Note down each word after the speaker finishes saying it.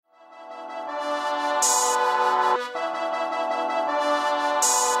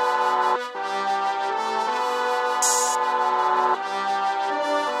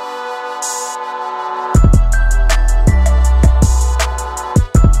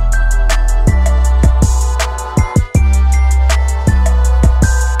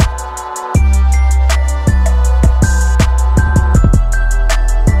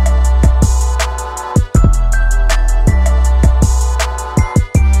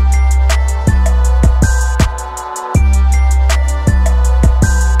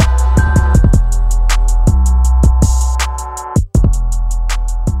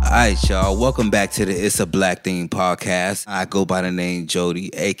right, y'all. Welcome back to the It's a Black Thing podcast. I go by the name Jody,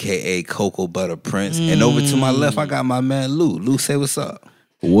 a.k.a. Cocoa Butter Prince. And over to my left, I got my man Lou. Lou, say what's up.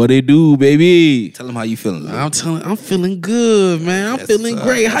 What it do, baby? Tell him how you feeling, Lou. I'm feeling good, man. I'm feeling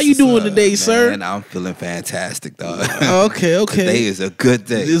great. How you doing today, sir? Man, I'm feeling fantastic, dog. Okay. Today is a good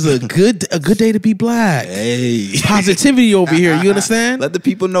day. This is a good day to be black. Hey. Positivity over here. You understand? Let the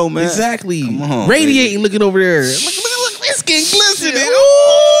people know, man. Exactly. Come on, radiating, baby. looking over there. Look, this skin glistening.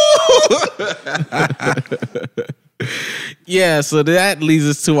 Yeah, so that leads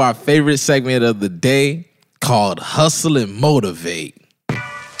us to our favorite segment of the day called Hustle and Motivate.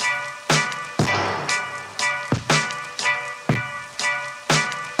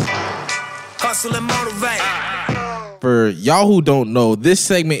 Hustle and Motivate. For y'all who don't know, this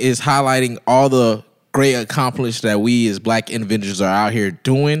segment is highlighting all the great accomplishments that we as black individuals are out here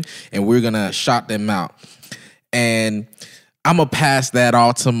doing, and we're gonna shout them out. And I'm gonna pass that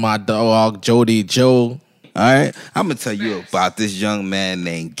all to my dog, Jody Joe. All right, I'm gonna tell you about this young man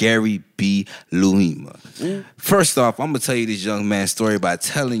named Gary B. Luima. First off, I'm gonna tell you this young man's story by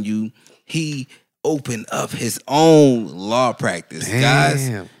telling you he opened up his own law practice.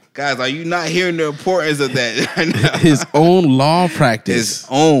 Damn. Guys, are you not hearing the importance of that right now? His own law practice.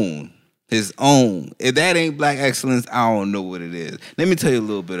 His own. If that ain't black excellence, I don't know what it is. Let me tell you a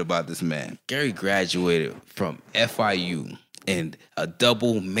little bit about this man. Gary graduated from FIU in a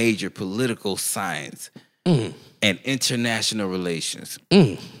double major political science and international relations.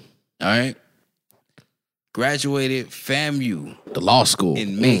 All right? Graduated FAMU. The law school.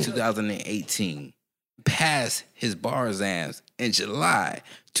 In May 2018. Passed his bar exams in July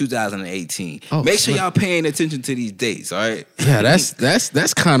 2018. Make sure y'all paying attention to these dates, all right? Yeah,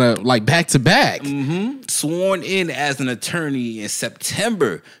 that's kind of like back to back. Sworn in as an attorney in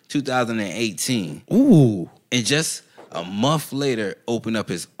September 2018. Ooh. And just a month later, opened up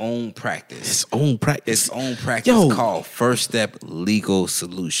his own practice. His own practice Called First Step Legal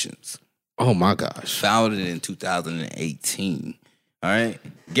Solutions. Oh my gosh. Founded in 2018. All right?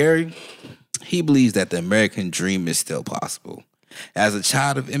 Gary, he believes that the American dream is still possible. As a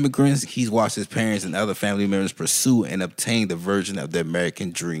child of immigrants, he's watched his parents and other family members pursue and obtain the version of the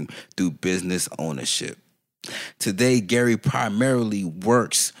American dream through business ownership. Today, Gary primarily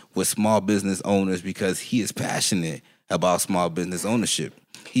works with small business owners because he is passionate about small business ownership.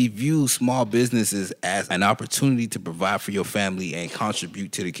 He views small businesses as an opportunity to provide for your family and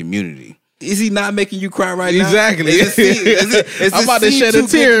contribute to the community. Is he not making you cry right now? Exactly. I'm about to shed a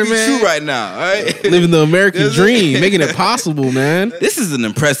tear, man. True right now, all right? Living the American dream, making it possible, man. This is an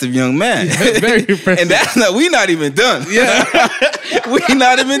impressive young man. Yeah, very impressive. And we not even done. Yeah. We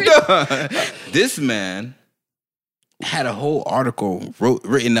not even done. This man had a whole article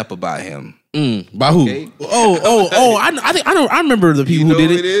written up about him. By who? Okay. I remember the people who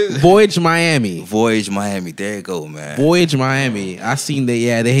did it. Voyage Miami. There you go, man. Voyage Miami. I seen that.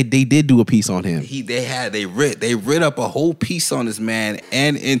 Yeah, they did do a piece on him. They writ up a whole piece on this man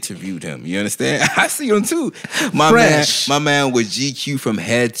and interviewed him. You understand? I see him too. My man was GQ from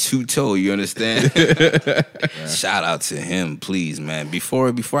head to toe. You understand? Shout out to him, please, man.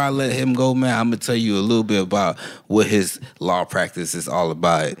 Before I let him go, man, I'm gonna tell you a little bit about what his law practice is all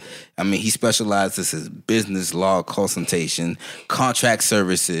about. I mean, he specializes in business law consultation, contract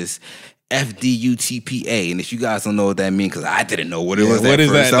services, FDUTPA. And if you guys don't know what that means, because I didn't know what it was. What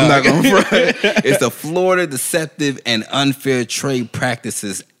is that? I'm not going to front. It's the Florida Deceptive and Unfair Trade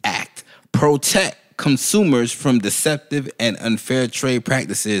Practices Act. Protect consumers from deceptive and unfair trade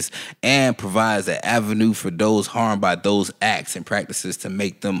practices and provides an avenue for those harmed by those acts and practices to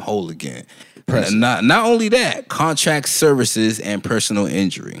make them whole again. Not only that, contract services and personal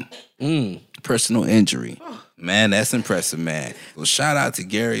injury. Personal injury. Man, that's impressive, man. Well, shout out to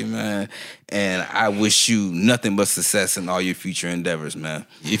Gary, man. And I wish you nothing but success in all your future endeavors, man.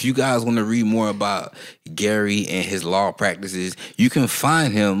 If you guys want to read more about Gary and his law practices, you can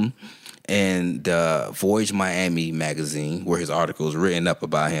find him in the Voyage Miami magazine, where his article is written up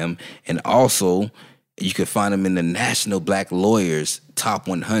about him. And also, you can find him in the National Black Lawyers Top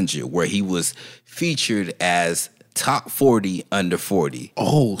 100, where he was featured as Top 40 Under 40.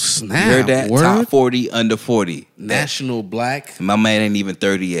 Oh, snap. You heard that? Word? Top 40 Under 40. National Black. My man ain't even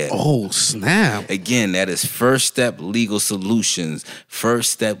 30 yet. Oh, snap. Again, that is First Step Legal Solutions.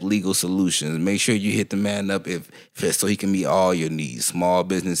 First Step Legal Solutions. Make sure you hit the man up so he can meet all your needs. Small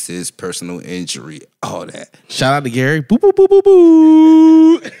businesses, personal injury, all that. Shout out to Gary. Boo, boo, boo, boo,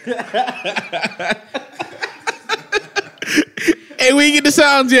 boo. Hey, we ain't get the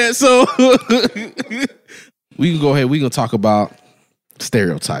sounds yet, so we can go ahead. We can talk about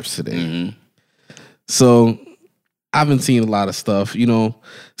stereotypes today. So I've been seeing a lot of stuff,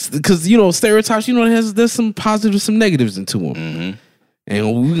 because stereotypes, there's some positives, some negatives into them,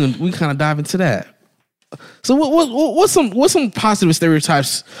 and we kind of dive into that. So what's some positive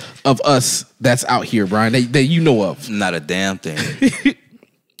stereotypes of us that's out here, Brian, that you know of? Not a damn thing.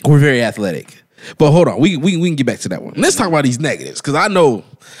 We're very athletic, but hold on, we can get back to that one. Let's talk about these negatives, because I know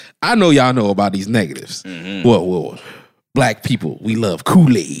y'all know about these negatives. Well, black people, we love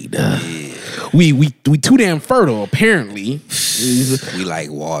Kool-Aid. We too damn fertile, apparently. We like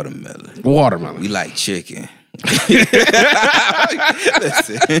watermelon. Watermelon. We like chicken. Listen.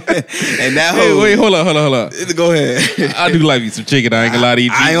 And that whole... Wait, hold on. Go ahead. I do like me some chicken. I ain't gonna lie to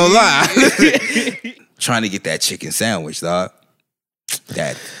you. I ain't gonna lie. Trying to get that chicken sandwich, dog.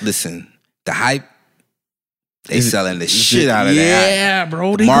 The hype, they selling the shit out of that. Yeah,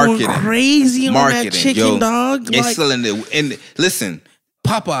 bro. They going crazy on that chicken, dog. They selling it. And listen,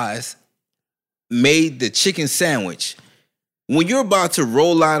 Popeyes made the chicken sandwich. When you're about to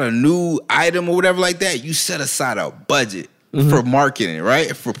roll out a new item or whatever like that, you set aside a budget for marketing,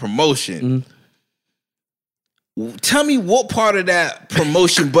 right? For promotion. Tell me what part of that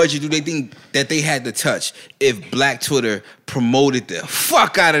promotion budget do they think that they had to touch if Black Twitter promoted the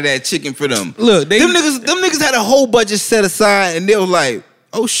fuck out of that chicken for them? Look, them niggas had a whole budget set aside, and they were like,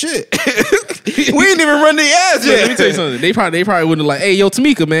 "Oh shit, we ain't even run the ads yet." Let me tell you something. They probably wouldn't have like, "Hey, yo,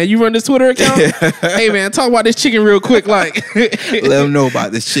 Tamika, man, you run this Twitter account? Hey, man, talk about this chicken real quick, like." Let them know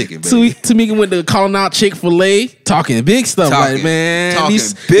about this chicken, baby. Tamika went to calling out Chick-fil-A, talking big stuff, like, man, talking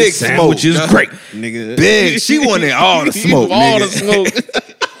these big sandwiches smoke, great, nigga. Big. She wanted all the smoke, all nigga. the smoke.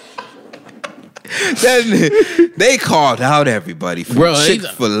 They called out everybody from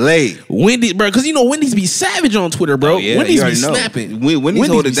Chick-fil-A. Wendy's, bro, because Wendy's be savage on Twitter, bro. Oh, yeah, Wendy's be snapping. Wendy's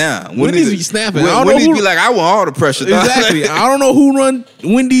hold it down. Wendy's be snapping. Wendy's be like, I want all the pressure. Exactly. I don't know who run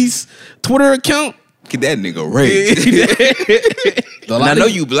Wendy's Twitter account. Get that nigga rage. And I know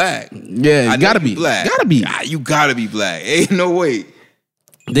you black. Yeah, you gotta be black. Gotta be. You gotta be black. Ain't no way.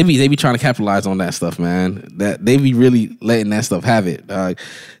 They be trying to capitalize on that stuff, man. That they be really letting that stuff have it.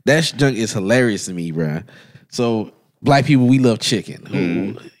 That junk is hilarious to me, bro. So black people, we love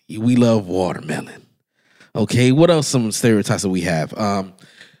chicken. We love watermelon. Okay, what else? Some stereotypes that we have. Some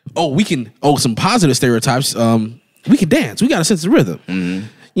positive stereotypes. We can dance. We got a sense of rhythm.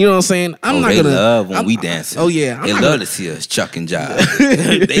 You know what I'm saying? They love when we dance. Oh yeah, they love to see us chuck and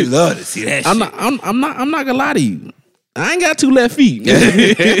jive. They love to see that. I'm not gonna lie to you. I ain't got 2 left feet. I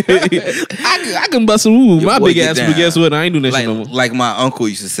can bust some moves. My big ass, but guess what? I ain't doing that shit no more. Like my uncle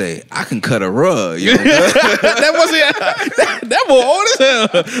used to say, I can cut a rug. You know? That wasn't that boy old as hell.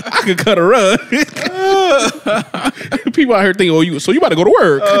 I can cut a rug. People out here thinking, so you about to go to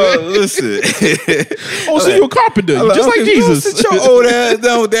work? Listen. So you a carpenter? You just like Jesus. Sit your old ass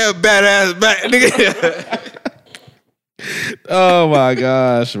down with that badass back, nigga. Oh my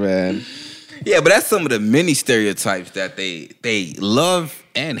gosh, man. Yeah, but that's some of the many stereotypes that they love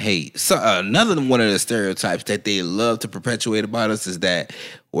and hate. So another one of the stereotypes that they love to perpetuate about us is that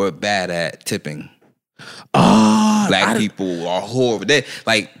we're bad at tipping. Black people are horrible. They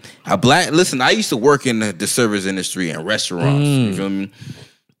like a black. Listen, I used to work in the service industry and restaurants. You feel me?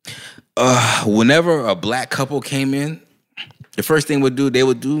 Whenever a black couple came in, the first thing they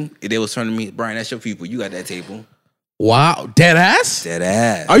would turn to me, Brian, that's your people. You got that table. Wow, dead ass? Dead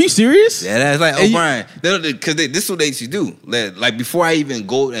ass. Are you serious? Dead ass. Like, Brian, because this is what they used to do. Like, before I even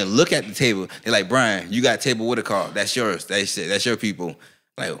go and look at the table, they're like, Brian, you got a table with a call. That's yours. That's your people.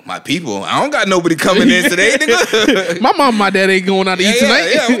 Like, my people? I don't got nobody coming in today, nigga. My mom and my dad ain't going out to eat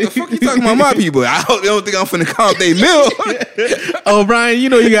tonight. Yeah, what the fuck you talking about my people? They don't think I'm finna count their meal. Oh, Brian, you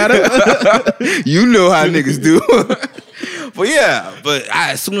know you got it. You know how niggas do. But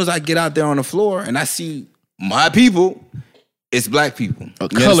as soon as I get out there on the floor and I see my people, it's black people.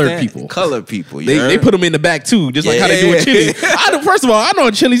 Colored people. Colored people. They put them in the back too, just like how they do in Chili's. First of all, I know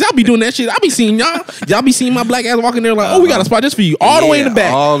in Chili's, I'll be doing that shit. I'll be seeing y'all. Y'all be seeing my black ass walking there like, we got a spot just for you. All the way in the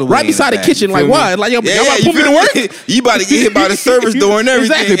back. Right beside the kitchen. Like, why? Like, y'all about to put me to work? You about to get hit by the service door and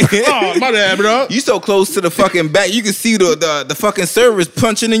everything. Exactly. Oh, my bad, bro. You so close to the fucking back, you can see the fucking service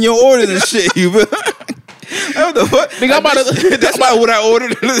punching in your orders and shit. What the fuck? Nigga, that's not what I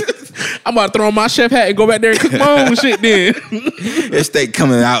ordered. I'm about to throw on my chef hat and go back there and cook my own shit then. That steak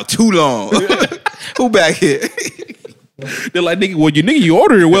coming out too long. Who back here? They're like, nigga, you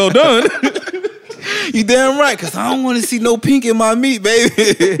ordered it, well done. You damn right, because I don't want to see no pink in my meat, baby.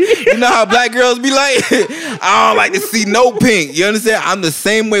 You know how black girls be like? I don't like to see no pink. You understand? I'm the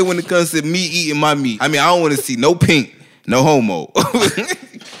same way when it comes to me eating my meat. I mean, I don't want to see no pink, no homo.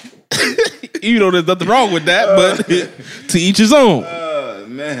 You know there's nothing wrong with that, but to each his own.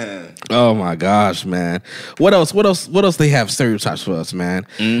 Man. Oh my gosh, man. What else they have stereotypes for us, man?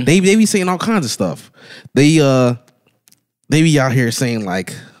 They be saying all kinds of stuff. They be out here saying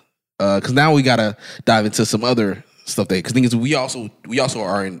like cuz now we got to dive into some other stuff cuz thing is we also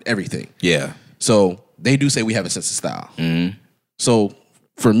are in everything. Yeah. So they do say we have a sense of style. So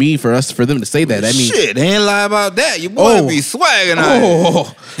for them to say that means shit. They ain't lie about that. Your boy be swagging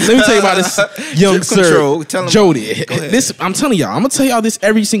out. Let me tell you about this young sir, Jody. This, I'm telling y'all. I'm gonna tell y'all this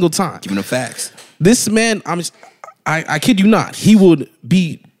every single time. Giving them facts. This man, I kid you not. He would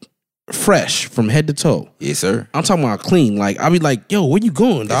be fresh from head to toe. Yes, sir. I'm talking about clean. Like I'll be like, yo, where you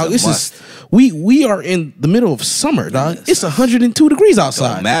going, dog? This is we are in the middle of summer, dog. It's 102 degrees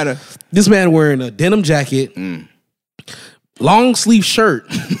outside. Don't matter. This man wearing a denim jacket. Long sleeve shirt,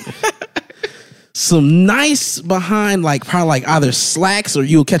 some nice behind, like probably like either slacks or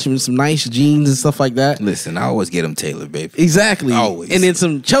you'll catch him in some nice jeans and stuff like that. Listen, I always get him tailored, baby. Exactly, always. And then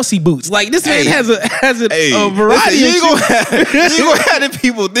some Chelsea boots. Like this man has a variety. Listen, you ain't gonna have the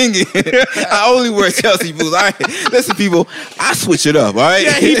people thinking I only wear Chelsea boots. All right, listen, people, I switch it up. All right,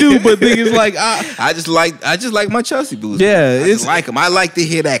 yeah, he do, but thing is like I just like my Chelsea boots. Yeah, I just like them. I like to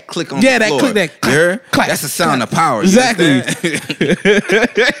hear that click on the that floor. Click, that click, you heard? Clack, that's the sound clack. of power. Exactly.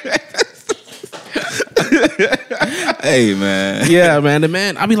 Hey man, yeah, man. The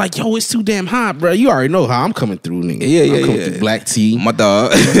man, I be like, yo, it's too damn hot, bro. You already know how I'm coming through, nigga. Yeah, I'm coming through black tee, my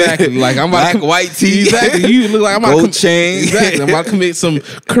dog. Exactly, like I'm black white tee. Exactly, you look like I'm gold chain. Exactly, I'm about to commit some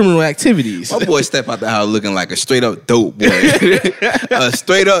criminal activities. My boy step out the house looking like a straight up dope boy. A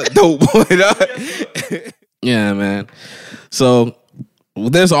straight up dope boy. Yeah, man. So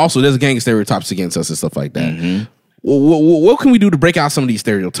there's gang stereotypes against us and stuff like that. What can we do to break out some of these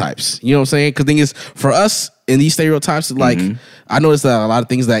stereotypes? You know what I'm saying? Because the thing is, for us in these stereotypes, like I noticed that a lot of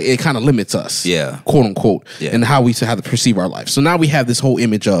things that it kind of limits us, quote unquote, and how we have to perceive our life. So now we have this whole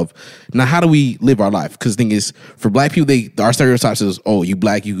image of now how do we live our life? Because the thing is, for black people, our stereotypes is you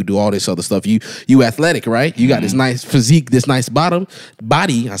black, you can do all this other stuff. You athletic, right? You got this nice physique, this nice body.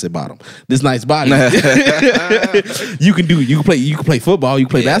 I said bottom. This nice body. You can play football, you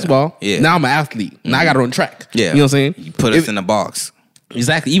can play basketball. Yeah. Now I'm an athlete. Now I got to run track. Yeah. You know what I'm saying? You put us in a box.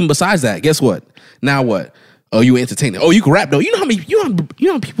 Exactly. Even besides that, guess what? Now what? Oh, you entertaining? Oh, you can rap though. You know how many? You know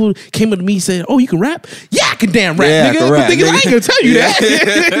how people came up to me and said, "Oh, you can rap? Yeah, I can damn rap, nigga." I can rap, nigga. I ain't gonna tell you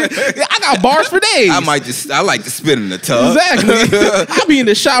that. I got bars for days. I like to spit in the tub. Exactly. I'll be in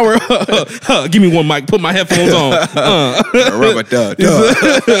the shower. Give me one mic. Put my headphones on. Rubber duck.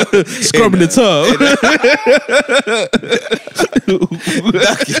 Scrubbing the tub.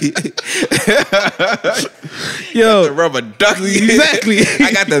 Ducky. Yo, the rubber ducky. Exactly.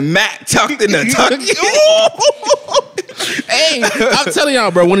 I got the mat tucked in the tucky. Hey, I'm telling y'all,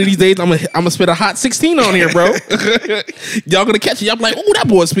 bro. One of these days, I'm gonna spit a hot 16 on here, bro. Y'all gonna catch it. Y'all be like, "Oh, that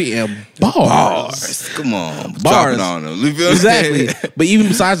boy's spitting bars." Come on, bars on them. Exactly. But even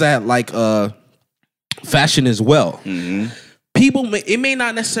besides that, like fashion as well. People, it may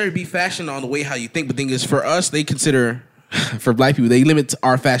not necessarily be fashion on the way how you think, but the thing is, for us, they consider, for black people, they limit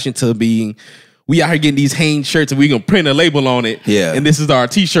our fashion to being. We out here getting these Hanes shirts and we gonna print a label on it. Yeah. And this is our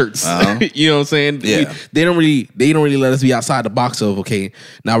t-shirts. You know what I'm saying? Yeah. They don't really let us be outside the box of, okay,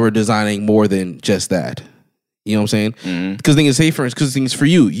 now we're designing more than just that. You know what I'm saying? Because the thing is, because the thing is for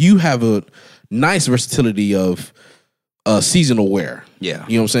you have a nice versatility of seasonal wear. Yeah.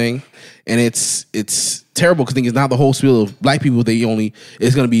 You know what I'm saying? And it's terrible because the thing is now the whole spiel of black people,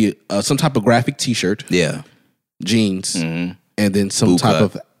 it's gonna be some type of graphic t-shirt. Yeah. Jeans. And then some type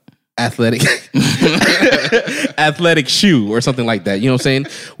of athletic shoe or something like that. You know what I'm saying?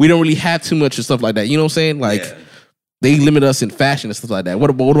 We don't really have too much of stuff like that. You know what I'm saying? Like they limit us in fashion and stuff like that. What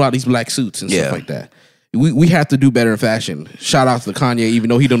about these black suits and stuff like that? We have to do better in fashion. Shout out to Kanye, even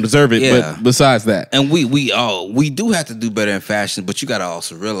though he don't deserve it. But besides that, and we do have to do better in fashion. But you got to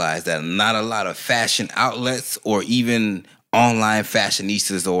also realize that not a lot of fashion outlets or even online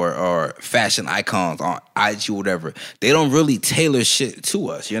fashionistas or fashion icons on IG or whatever, they don't really tailor shit to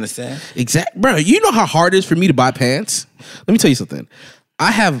us. You understand? Exactly, bro. You know how hard it is for me to buy pants? Let me tell you something.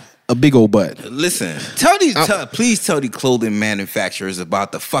 I have a big old butt. Listen, please tell the clothing manufacturers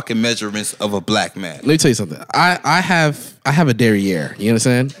about the fucking measurements of a black man. Let me tell you something. I have a derriere. You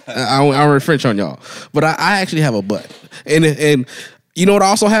understand? I don't French on y'all, but I actually have a butt, and you know what I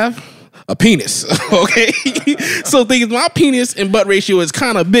also have? a penis. Okay, so thing is, my penis and butt ratio is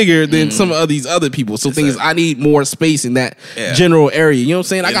kind of bigger than some of these other people. So thing is, I need more space in that general area. You know what I'm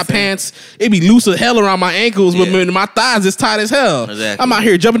saying? I got pants. It be loose as hell around my ankles, but my thighs is tight as hell. Exactly. I'm out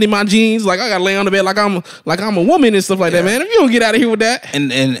here jumping in my jeans like I gotta lay on the bed like I'm a woman and stuff like that, man. If you don't get out of here with that.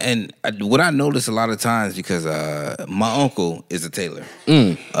 And what I notice a lot of times, because my uncle is a tailor.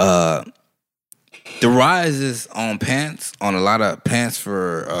 The rises on pants, on a lot of pants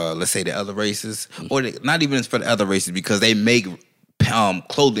for, let's say, the other races, or not even for the other races, because they make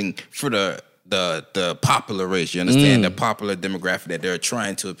clothing for the popular race. You understand? The popular demographic that they're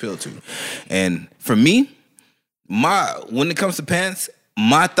trying to appeal to. And for me, when it comes to pants,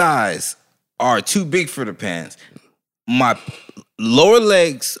 my thighs are too big for the pants. My lower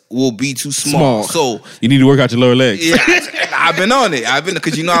legs will be too small. So you need to work out your lower legs. Yeah, I've been on it.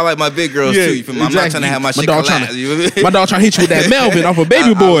 Because you know I like my big girls too. You feel me? I'm not trying to have my shit collapse. My dog trying to hit you with that Melvin off a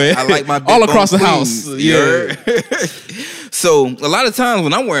Baby Boy. I like my big all across the house. Yeah. So a lot of times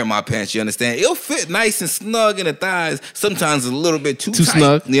when I'm wearing my pants, you understand, it'll fit nice and snug in the thighs. Sometimes a little bit too tight,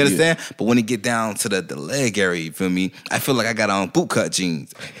 snug. You understand? Yeah. But when it get down to the leg area, you feel me? I feel like I got on bootcut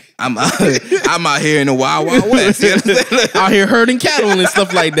jeans. I'm out here in the Wild Wild West. You understand? Out here herding cattle and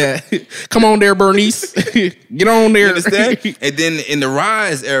stuff like that. Come on there, Bernice. Get on there. You understand? And then in the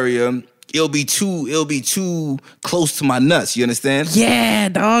rise area, it'll be too close to my nuts. You understand? Yeah,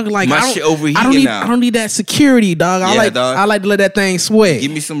 dog. Like my shit overheating now. I don't need that security, dog. I like to let that thing sway.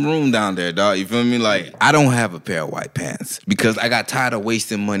 Give me some room down there, dog. You feel me? Like, I don't have a pair of white pants because I got tired of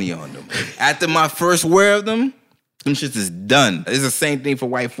wasting money on them. After my first wear of them shits is done. It's the same thing for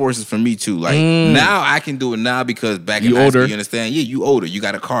white forces for me too. Like now I can do it now because back in high school, you understand? Yeah, you older. You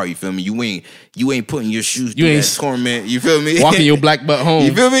got a car. You feel me? You ain't putting your shoes through that torment. You feel me? Walking your black butt home.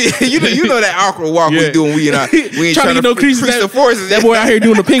 You feel me? You know that awkward walk we do when we ain't trying to get no creases. The forces. That boy out here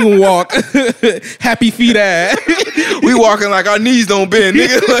doing the penguin walk. Happy feet ass. We walking like our knees don't bend,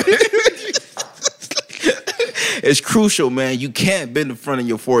 nigga. It's crucial, man. You can't bend the front of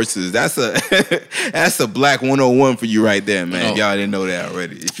your forces. That's a black 101 for you right there, man. Y'all didn't know that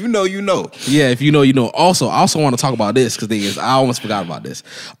already. If you know, you know. Yeah, if you know, you know. Also, I also want to talk about this because I almost forgot about this.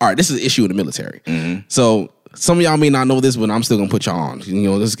 All right, this is an issue in the military. Mm-hmm. So some of y'all may not know this, but I'm still gonna put y'all on. You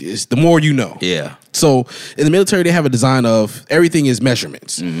know, it's the more you know. Yeah. So in the military, they have a design of everything is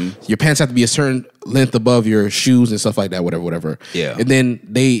measurements. Mm-hmm. Your pants have to be a certain length above your shoes and stuff like that, whatever. Yeah. And then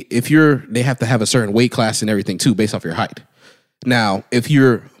they have to have a certain weight class and everything too, based off your height. Now, if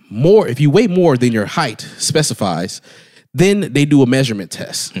you weigh more than your height specifies, then they do a measurement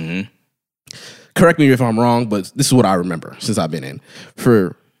test. Mm-hmm. Correct me if I'm wrong, but this is what I remember since I've been in.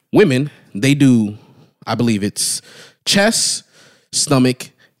 For women, they do, I believe it's chest, stomach,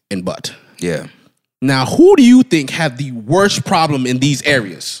 and butt. Yeah. Now, who do you think have the worst problem in these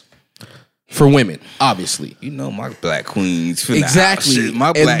areas? For women, obviously. You know my black queens. Exactly.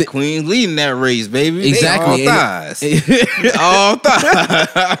 My black queens leading that race, baby. Exactly. They all thighs. All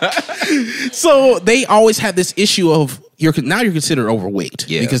thighs. So they always have this issue of you're considered overweight.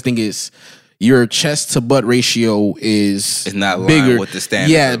 Yeah. Because thing is, your chest to butt ratio is not bigger with the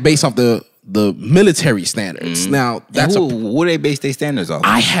standards. Yeah, based off the military standards. Mm-hmm. Now, that's what they base their standards off?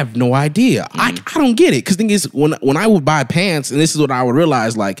 I have no idea. Mm-hmm. I don't get it. Because thing is, when I would buy pants, and this is what I would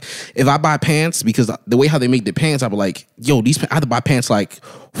realize, like, if I buy pants, because the way how they make the pants, I would like, yo, I have to buy pants like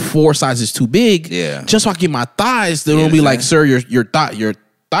 4 sizes too big. Yeah. Just so I can get my thighs. They don't be like, sir, your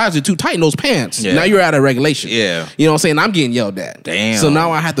thighs are too tight in those pants. Yeah. Now you're out of regulation. Yeah. You know what I'm saying? I'm getting yelled at. Damn. So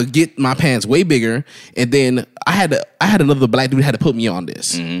now I have to get my pants way bigger. And then I had another black dude had to put me on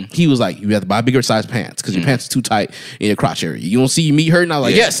this. Mm-hmm. He was like, you have to buy bigger size pants because your pants are too tight in your crotch area. You don't see your meat hurting? I was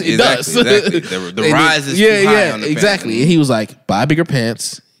like, yes, it does. Exactly. The rise is too high on the exactly. pants. And he was like, buy bigger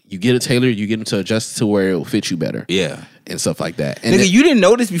pants. You get a tailor, you get them to adjust to where it will fit you better. Yeah. And stuff like that. And nigga, you didn't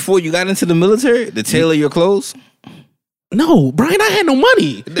know this before you got into the military? To tailor your clothes? No, Brian, I had no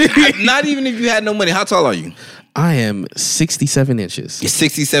money. Not even if you had no money. How tall are you? I am 67 inches. You're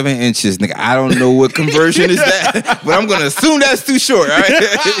 67 inches, nigga. I don't know what conversion is that, but I'm going to assume that's too short, all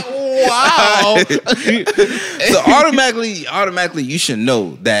right? Wow. So automatically, you should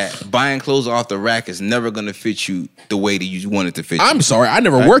know that buying clothes off the rack is never going to fit you the way that you want it to fit you. I'm sorry. I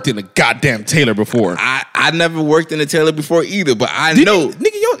never worked in a goddamn tailor before. I never worked in a tailor before either, but I know.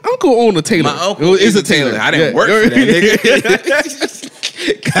 Nigga, your uncle owned a tailor. My uncle is a tailor. I didn't work for that, nigga.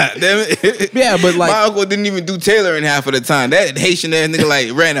 God damn it. Yeah, but like. My uncle didn't even do tailoring half of the time. That Haitian ass nigga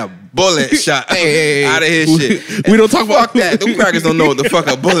like ran a bullet shot out of his shit. We don't talk about that. Them crackers don't know what the fuck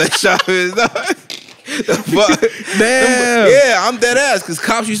a bullet shot is. Damn. Yeah, I'm dead ass. Because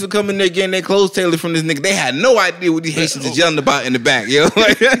cops used to come in there getting their clothes tailored from this nigga. They had no idea what these Haitians is yelling about in the back. Yo,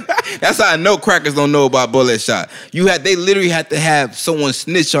 like, that's how I know crackers don't know about bullet shot. They literally had to have someone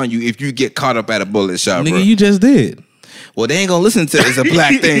snitch on you if you get caught up at a bullet shot, bro. Nigga, you just did. Well, they ain't gonna listen to it's a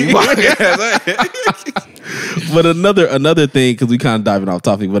black thing. But another thing, because we kind of diving off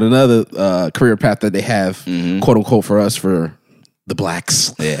topic, but another career path that they have, quote unquote, for us, for the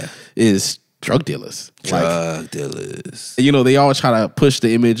blacks, is drug dealers. Drug dealers. You know, they always try to push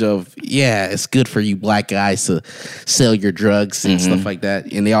the image of, it's good for you black guys to sell your drugs and stuff like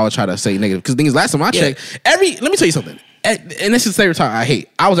that. And they always try to say negative. Because the thing is, last time I checked, let me tell you something. And this is the stereotype I hate.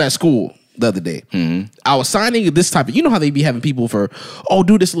 I was at school the other day. I was signing this type of, you know how they be having people for,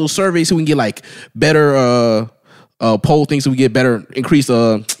 do this little survey so we can get like better poll things, so we get better increased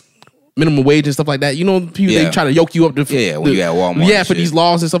minimum wage and stuff like that. You know, people they try to yoke you up to when you at Walmart. For these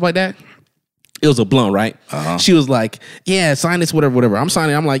laws and stuff like that. It was a blunt, right? She was like, sign this, whatever. I'm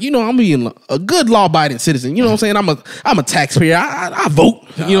signing. I'm like, I'm being a good law-abiding citizen. You know what I'm saying? I'm a taxpayer. I vote.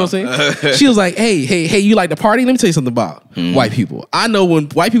 You know what I'm saying? She was like, hey, you like to party? Let me tell you something about white people. I know when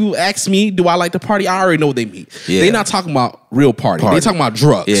white people ask me, do I like to party? I already know what they mean. They're not talking about real party. They're talking about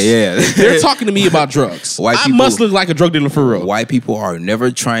drugs. They're talking to me about drugs. I must look like a drug dealer for real. White people are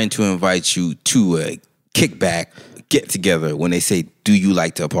never trying to invite you to a kickback get together when they say, do you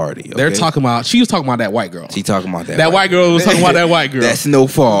like to party? Okay? They're talking about, she was talking about that white girl. She talking about that white girl was talking about that white girl. That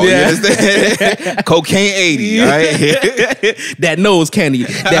Snowfall. Yeah. You understand? Cocaine 80, all right? That nose candy,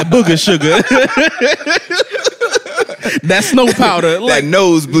 that booger sugar. That snow powder. That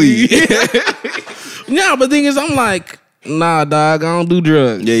nosebleed. Yeah, but the thing is, I'm like, nah, dog, I don't do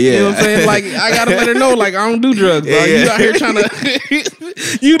drugs. Yeah. You know what I'm saying? Like, I gotta let her know, like, I don't do drugs, dog. You out here trying to,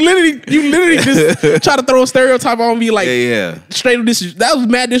 you literally just try to throw a stereotype on me, like, straight up disrespect. That was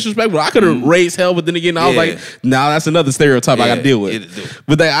mad disrespectful. I could have raised hell, but then again, I was like, nah, that's another stereotype I gotta deal with.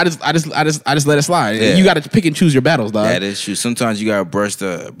 But then I just let it slide. Yeah. You gotta pick and choose your battles, dog. That is true. Sometimes you gotta brush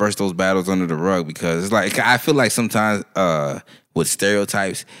those battles under the rug, because it's like, I feel like sometimes with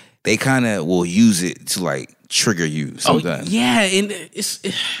stereotypes, they kind of will use it to like trigger you sometimes. And it's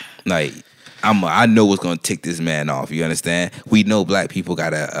like, I know what's gonna tick this man off. You understand? We know black people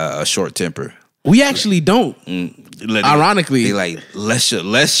got a short temper. We actually don't. Ironically, they like,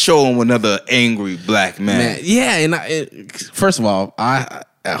 let's show them another angry black man. Yeah, and first of all, I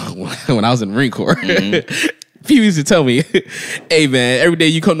when I was in the Marine Corps. People used to tell me, hey man, every day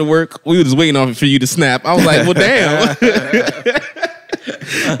you come to work, we were just waiting on for you to snap. I was like, well damn.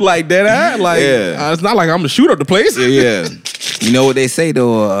 Like that, it's not like I'm gonna shoot up the place. Yeah. You know what they say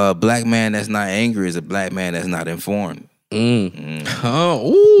though? A black man that's not angry is a black man that's not informed.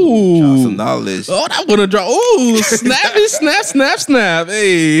 Oh, ooh, drop some knowledge. Oh, that wanna drop. Ooh, snappy, snap.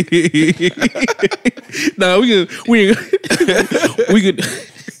 Hey, no, we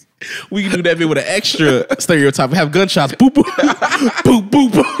can do that bit with an extra stereotype. Have gunshots. Boop boop boop boop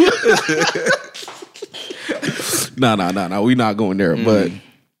boop. No, we not going there. But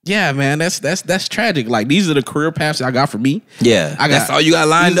yeah, man, that's tragic. Like, these are the career paths I got for me. Yeah, that's all you got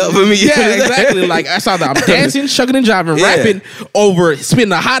lined up for me. Yeah, exactly. Like, I saw that I'm dancing, shucking and jiving, rapping over,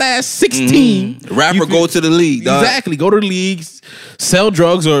 spending a hot ass 16. Rapper go to the league, dog. Exactly, go to the leagues, sell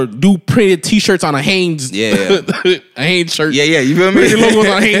drugs, or do printed T-shirts on a Hanes. Yeah, a Hanes shirt. Yeah, you feel me? Your logos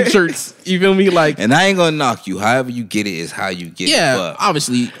on Hanes shirts. You feel me? Like, and I ain't gonna knock you. However you get it is how you get it. Yeah,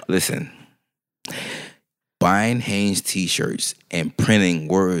 obviously. Listen. Buying Hanes t-shirts and printing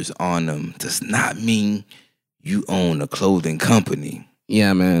words on them does not mean you own a clothing company.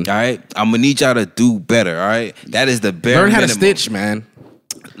 Yeah, man. All right? I'm going to need y'all to do better, all right? That is the bare Learn how minimum. to stitch, man.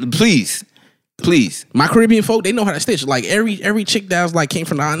 Please. My Caribbean folk, they know how to stitch. Like, every chick that was like, came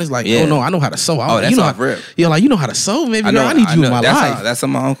from the island is like, oh no, I know how to sew. That's off rip. You're like, you know how to sew? Maybe I need you in my life. That's how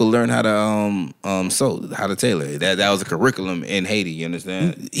my uncle learned how to sew, how to tailor. That was a curriculum in Haiti, you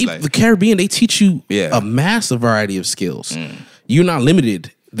understand? The Caribbean, they teach you a massive variety of skills. You're not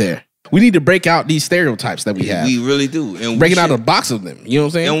limited there. We need to break out these stereotypes that we have. We really do. And breaking out a box of them. You know what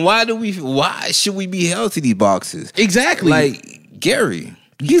I'm saying? And why should we be held to these boxes? Exactly. Like, Gary.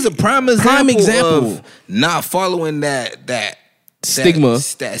 He's a prime example of not following that stigma,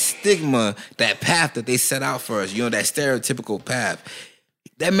 that path that they set out for us. You know, that stereotypical path.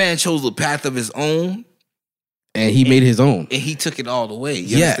 That man chose a path of his own, and he made his own, and he took it all the way.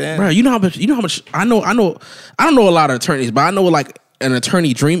 You understand? Bro. You know how much. I don't know a lot of attorneys, but I know like an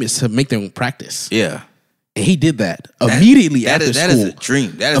attorney dream is to make their own practice. Yeah. And he did that immediately after school. That is a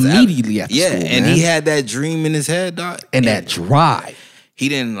dream. That is immediately after school. Yeah, and he had that dream in his head, dog. And that drive. He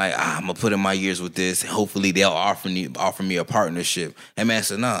didn't like, I'm gonna put in my years with this, and hopefully they'll offer me a partnership. That man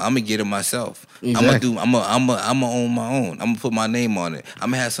said, no, I'm gonna get it myself. Exactly. I'm gonna own my own. I'm gonna put my name on it. I'm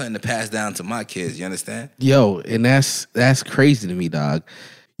gonna have something to pass down to my kids. You understand? Yo, and that's crazy to me, dog.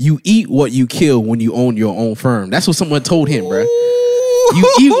 You eat what you kill when you own your own firm. That's what someone told him, bro.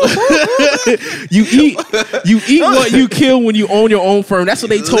 You eat what you kill when you own your own firm. That's what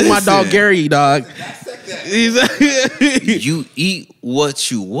they told my dog Gary, dog. You eat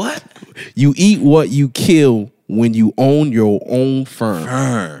what you what? You eat what you kill when you own your own firm.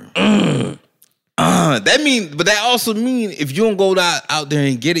 That mean, but that also mean if you don't go out there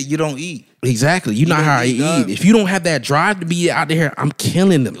and get it, you don't eat. Exactly. You're not how I eat. If you don't have that drive to be out there, I'm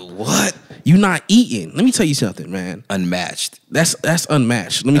killing them. What? You're not eating. Let me tell you something, man. Unmatched. That's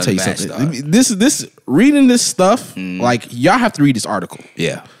unmatched. Let me tell you something. This reading this stuff, like y'all have to read this article.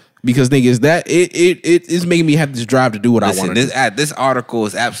 Yeah. Because niggas, that it is making me have this drive to do what I want to do. This article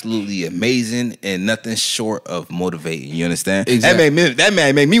is absolutely amazing and nothing short of motivating. You understand? Exactly. That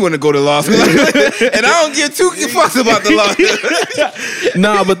man made me want to go to law school, and I don't give two fucks about the law.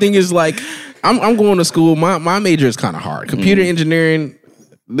 Nah, but thing is, like, I'm going to school. My major is kind of hard. Computer engineering,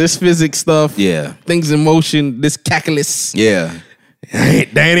 this physics stuff, things in motion, this calculus, That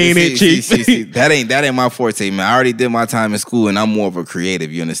ain't it, chief. See, that ain't my forte, man. I already did my time in school, and I'm more of a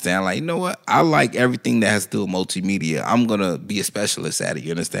creative. You understand? Like, you know what? I like everything that has to do with multimedia. I'm gonna be a specialist at it.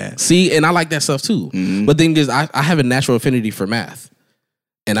 You understand? See, and I like that stuff too. Mm-hmm. But the thing is, I have a natural affinity for math,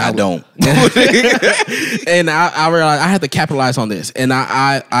 and I don't. And I realized I had to capitalize on this, and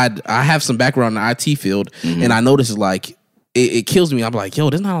I have some background in the IT field, and I noticed like it kills me. I'm like,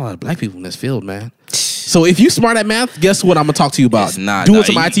 yo, there's not a lot of black people in this field, man. So if you smart at math, guess what I'm gonna talk to you about? Doing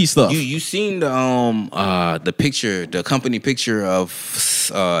some IT stuff. You seen the picture, the company picture of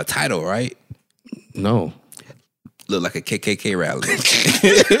Tidal, right? No. Look like a KKK rally.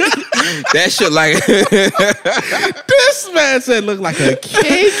 That shit like this man said look like a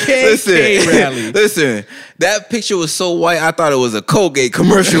KKK rally. Listen, that picture was so white, I thought it was a Colgate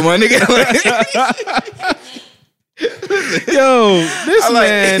commercial, my nigga. Yo, this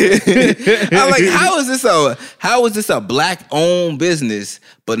man. I like, how is this a black owned business,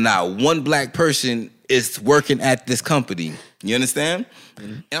 but not one black person is working at this company? You understand?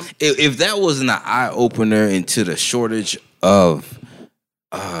 Mm-hmm. If that wasn't an eye opener into the shortage of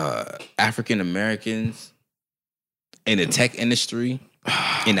African Americans in the tech industry,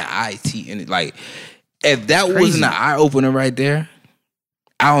 in the IT, and like, if that wasn't an eye opener right there,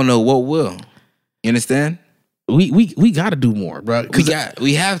 I don't know what will. You understand? We got to do more, bro.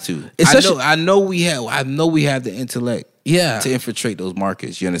 We have to. I know we have the intellect. To infiltrate those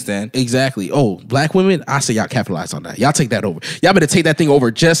markets. You understand? Exactly. Oh, black women, I say y'all capitalize on that. Y'all take that over. Y'all better take that thing over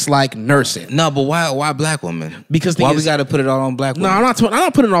just like nursing. No, but why black women? Because why we got to put it all on black women? No, I'm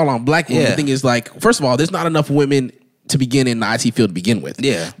not putting it all on black women. The thing is, like, first of all, there's not enough women to begin in the IT field to begin with.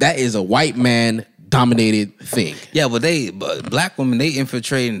 Yeah. That is a white man dominated thing. Yeah, but black women, they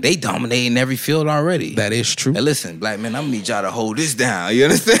infiltrating, they dominating every field already. That is true. Hey, listen, black men, I'm gonna need y'all to hold this down. You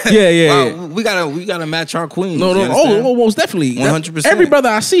understand? Yeah. We gotta match our queens. No. Oh, most definitely. 100%. Every brother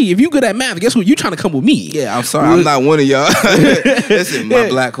I see, if you good at math, guess what? You trying to come with me? Yeah, I'm sorry, I'm not one of y'all. Listen, my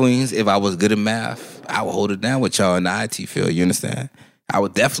black queens, if I was good at math, I would hold it down with y'all in the IT field. You understand? I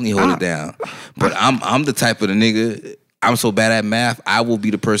would definitely hold it down. But I'm the type of the nigga. I'm so bad at math, I will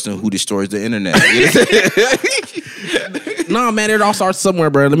be the person who destroys the internet. No, man, it all starts somewhere,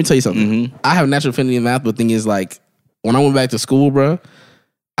 bro. Let me tell you something. Mm-hmm. I have a natural affinity in math, but the thing is, like, when I went back to school, bro,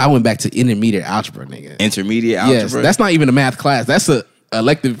 I went back to intermediate algebra, nigga. Intermediate algebra? Yes, that's not even a math class. That's a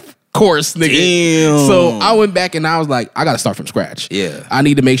elective course, nigga. Damn. So I went back and I was like, I got to start from scratch. Yeah. I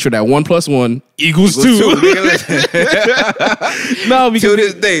need to make sure that 1 + 1 equals 2. No, because to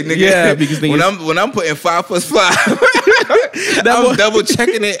this day, nigga. Yeah, because when I'm putting 5 + 5, I'm double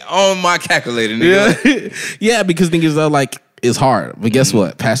checking it on my calculator, nigga. Yeah, because niggas are like, it's hard. But guess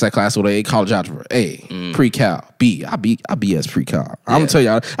what? Pass that class with A, college algebra. A, pre-cal. B, I BS pre-cal. I'm gonna tell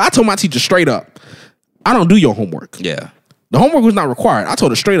y'all. I told my teacher straight up, I don't do your homework. Yeah. The homework was not required. I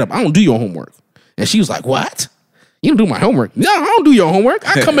told her straight up, I don't do your homework. And she was like, what? You don't do my homework? No, I don't do your homework.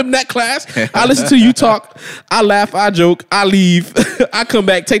 I come in that class. I listen to you talk. I laugh. I joke. I leave. I come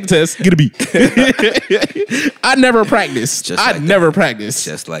back, take the test, get a B. I never practice. Never practice.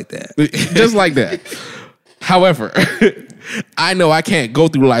 Just like that. Just like that. However, I know I can't go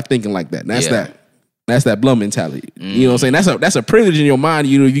through life thinking like that. That's that. That's that Blum mentality. You know what I'm saying? That's a privilege in your mind.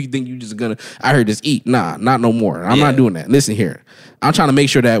 You know, if you think you just gonna, I heard just eat. Nah, not no more. I'm not doing that. Listen here. I'm trying to make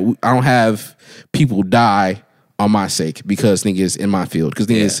sure that I don't have people die on my sake because thing is in my field. Because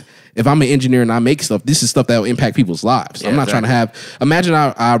thing is, if I'm an engineer and I make stuff, this is stuff that will impact people's lives. I'm not trying to have. Imagine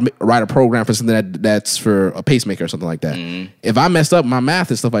I write a program for something that's for a pacemaker or something like that. If I messed up my math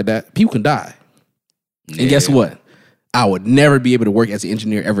and stuff like that, people can die. And guess what? I would never be able to work as an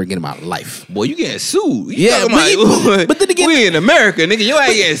engineer ever again in my life. Boy, you getting sued. But then again, we in America, nigga. You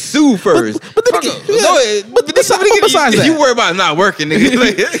ain't getting sued first. But then again, besides that, you worry about not working,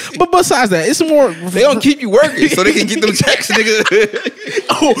 nigga. But besides that, it's more. They don't keep you working so they can get them checks, nigga.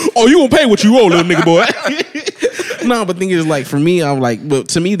 oh, you gonna pay what you owe, little nigga boy. No, but thing is, like for me, I'm like, but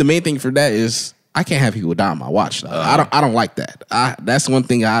to me, the main thing for that is I can't have people die on my watch. I don't like that. That's one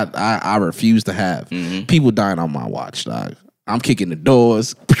thing I refuse to have. People dying on my watch, dog. I'm kicking the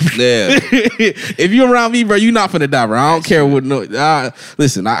doors. Yeah. If you're around me, bro, you're not finna die, bro. I don't care what.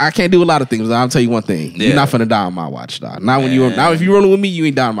 Listen, I can't do a lot of things. But I'll tell you one thing: you're not finna die on my watch, dog. Not when now. If you're rolling with me, you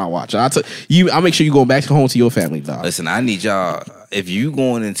ain't dying on my watch. I'll make sure you go back home to your family, dog. Listen, I need y'all. If you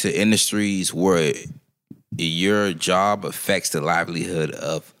going into industries where your job affects the livelihood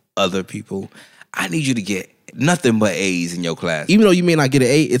of other people, I need you to get nothing but A's in your class. Even though you may not get an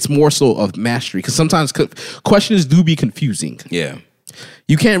A, it's more so of mastery. Because sometimes questions do be confusing. Yeah.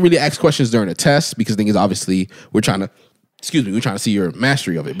 You can't really ask questions during a test because the thing is, obviously, we're trying to see your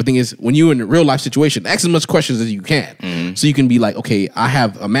mastery of it. But the thing is, when you're in a real life situation, ask as much questions as you can. So you can be like, okay, I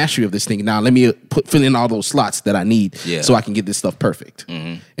have a mastery of this thing. Now let me fill in all those slots that I need so I can get this stuff perfect.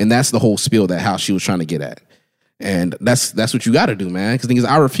 And that's the whole spiel that how she was trying to get at. And that's what you got to do, man. Because the thing is,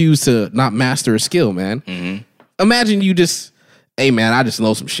 I refuse to not master a skill, man. Imagine you just, hey, man, I just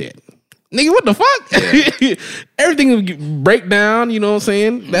know some shit. Nigga, what the fuck? Yeah. Everything will break down, you know what I'm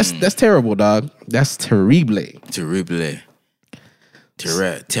saying? That's terrible, dog. That's terrible. Terrible.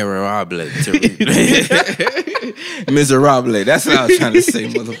 Terrible. Miserable. That's what I was trying to say,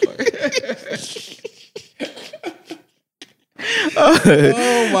 motherfucker.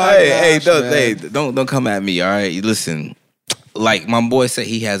 Oh my gosh, don't come at me, all right? Listen, like my boy said,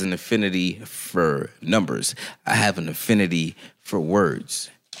 he has an affinity for numbers. I have an affinity for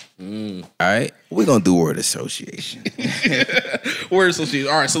words. All right, we're gonna do word association. Word association.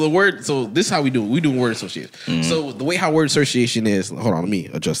 All right, so this is how we do it. We do word association. So the way how word association is, hold on, let me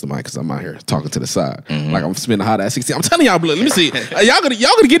adjust the mic because I'm out here talking to the side. Like I'm spinning hot at 16. I'm telling y'all, let me see. Y'all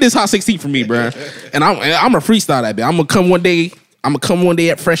gonna get this hot 16 from me, bro. And I'm a freestyle that bit. I'm gonna come one day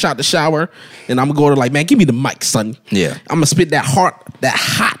fresh out the shower, and I'm gonna go to like, man, give me the mic, son. Yeah. I'm gonna spit that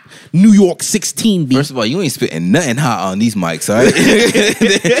hot New York 16 beat. First of all, you ain't spitting nothing hot on these mics, all right?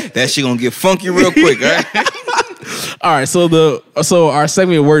 That shit gonna get funky real quick, all right? All right, so our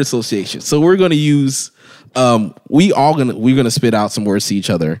segment of word association. So we're gonna use we're gonna spit out some words to each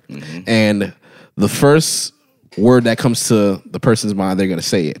other, and the first word that comes to the person's mind, they're gonna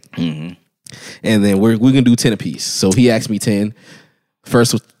say it. And then we're gonna do 10 apiece. So he asked me 10.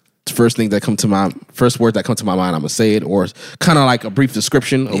 First word that come to my mind, I'm gonna say it, or kind of like a brief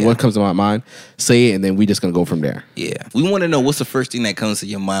description of what comes to my mind. Say it, and then we just gonna go from there. Yeah, we want to know what's the first thing that comes to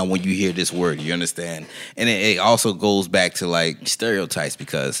your mind when you hear this word. You understand? And it also goes back to like stereotypes,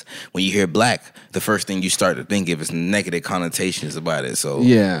 because when you hear black, the first thing you start to think of is negative connotations about it. So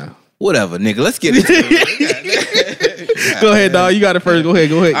yeah. Whatever, nigga. Let's get into it. Go ahead, dog. You got it first. Go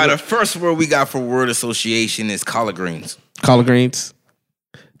ahead. All right, the first word we got for word association is collard greens. Collard greens.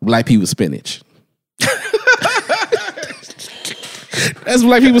 Black people spinach. That's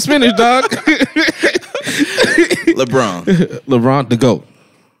black people spinach, dog. LeBron, the GOAT.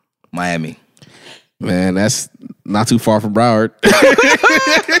 Miami. Man, that's not too far from Broward.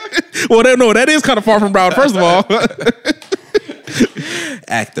 Well, that is kind of far from Broward, first of all.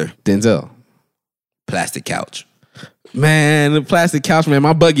 Actor. Denzel. Plastic couch. Man, the plastic couch, man.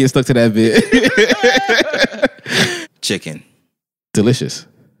 My butt gets stuck to that bit. Chicken. Delicious.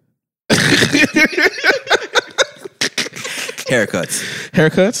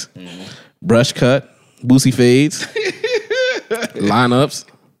 Haircuts. Brush cut. Boosie fades. Lineups.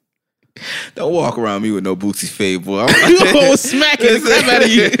 Don't walk around me with no Boosie fade, boy. You smacking the crap out of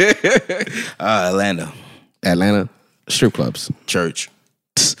you. Atlanta. Strip clubs. Church.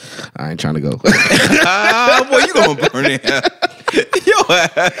 I ain't trying to go. Boy, you gonna burn it. Yo,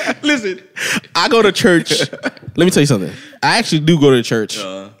 listen, I go to church. Let me tell you something. I actually do go to church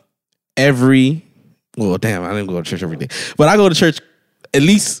I didn't go to church every day, but I go to church at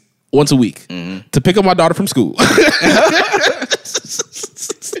least once a week to pick up my daughter from school.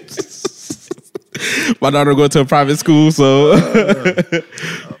 My daughter go to a private school, so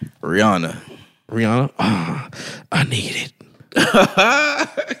Rihanna. Oh, I need it.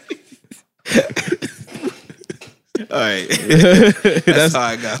 right. That's how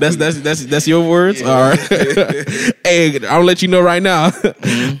I got. That's your words. Yeah. All right. Hey, I'll let you know right now.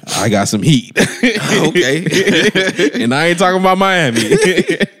 I got some heat. Okay. And I ain't talking about Miami.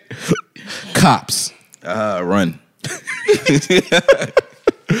 Cops. Run.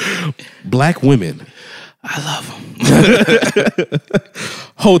 Black women. I love them.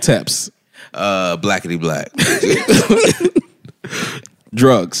 Hoteps. Blackity black.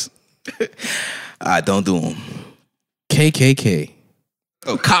 Drugs. I don't do them. KKK.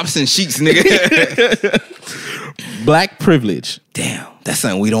 Oh, cops and sheets, nigga. Black privilege. Damn, that's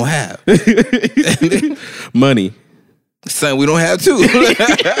something we don't have. Money. Something we don't have too.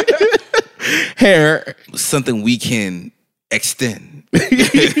 Hair. Something we can extend.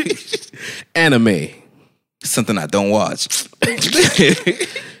 Anime. Something I don't watch.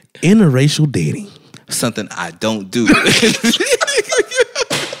 Interracial dating. Something I don't do.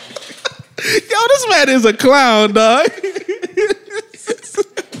 Yo, this man is a clown, dog.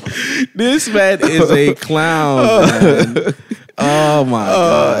 This man is a clown, man. Oh my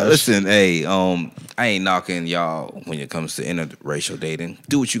god. Listen, hey, I ain't knocking y'all when it comes to interracial dating.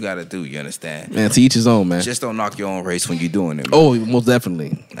 Do what you gotta do, you understand? Man, to each his own, man. Just don't knock your own race when you're doing it, man. Oh, most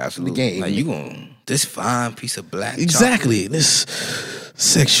definitely. Absolutely. Like you gonna this fine piece of black exactly chocolate. This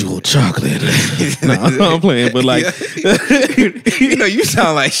sexual chocolate. No, I'm playing, but like you know, you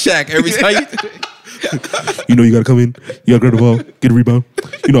sound like Shaq every time you you know, you gotta come in, you gotta grab the ball, get a rebound,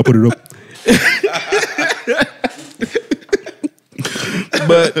 you know, I put it up.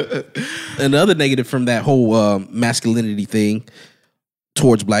 But another negative from that whole masculinity thing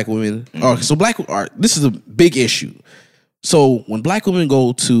towards black women. So this is a big issue. So when black women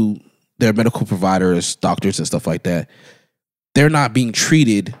go to their medical providers, doctors and stuff like that, they're not being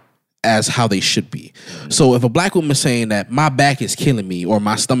treated as how they should be. So if a black woman is saying that my back is killing me or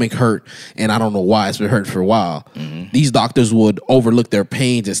my stomach hurt and I don't know why, it's been hurting for a while, these doctors would overlook their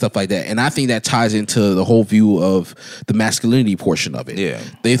pains and stuff like that. And I think that ties into the whole view of the masculinity portion of it. Yeah.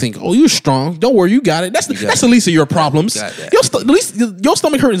 They think, oh, you're strong. Don't worry, you got it. That's the least of your problems. Your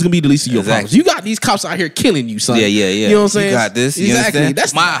stomach hurting is going to be the least of your problems. You got these cops out here killing you, son. Yeah. You know what I'm saying? You got this. Exactly. You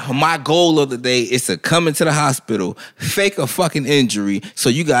that's my goal of the day is to come into the hospital, fake a fucking injury so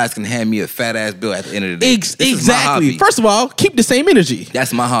you guys can hand me a fat ass bill at the end of the day. Exactly. First of all, keep the same energy.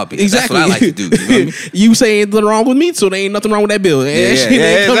 That's my hobby. Exactly. That's what I like to do. You know what I mean? You say nothing wrong with me, so there ain't nothing wrong with that bill.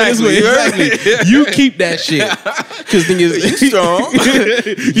 Exactly. You keep that shit. Because thing is, you strong.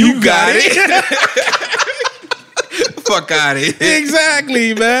 You got it. Fuck out of here.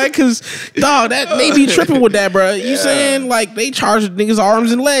 Exactly, man. Because, dog, that may be tripping with that, bro. You saying, like, they charge niggas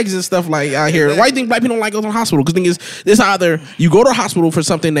arms and legs and stuff like out here. Why do you think black people don't like going to the hospital? Because thing is, it's either you go to the hospital for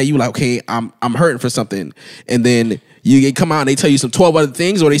something that you like, okay, I'm hurting for something, and then you come out and they tell you some 12 other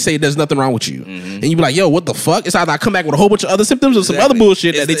things, or they say there's nothing wrong with you. And you be like, yo, what the fuck? It's either I come back with a whole bunch of other symptoms or some other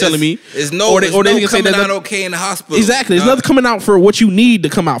bullshit that they telling me. Or they can say coming out okay in the hospital. Exactly. There's nothing coming out for what you need to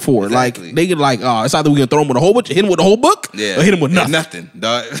come out for. Exactly. Like, they get like, oh, it's either we gonna throw him with a whole bunch, hit him with a whole book, or hit him with nothing. Nothing,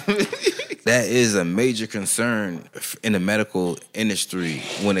 dog. That is a major concern in the medical industry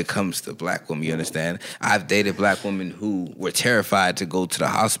when it comes to black women, you understand? I've dated black women who were terrified to go to the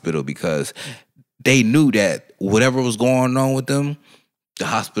hospital because they knew that whatever was going on with them, the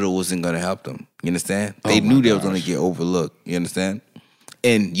hospital wasn't going to help them. You understand? They knew they was going to get overlooked. You understand?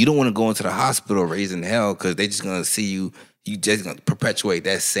 And you don't want to go into the hospital raising hell because they just going to see you. You just going to perpetuate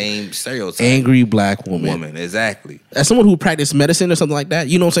that same stereotype. Angry black woman. Exactly. As someone who practiced medicine or something like that,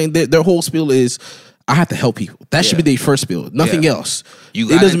 you know what I'm saying? Their whole spiel is, I have to help people. That should be their first spiel. Nothing else.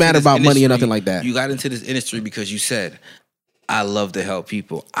 It doesn't matter about money or nothing like that. You got into this industry because you said, I love to help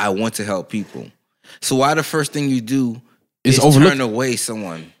people. I want to help people. So why the first thing you do is turn away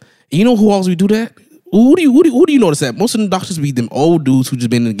someone? You know who else we do that? Who do you notice that? Most of the doctors be them old dudes who just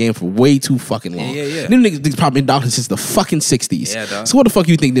been in the game for way too fucking long. Yeah. Them niggas probably been doctors since the fucking 60s. Yeah, dog. So what the fuck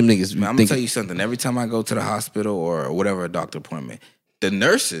you think them niggas I'm gonna tell you something. Every time I go to the hospital or whatever, a doctor appointment, the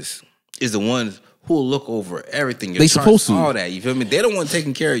nurses is the ones who will look over everything. They supposed to. All that. You feel me? They don't want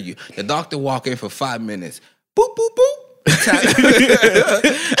taking care of you. The doctor walk in for 5 minutes. Boop, boop, boop.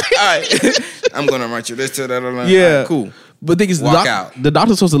 All right. I'm gonna write you this to that. Yeah, right, cool. But the thing is, out. The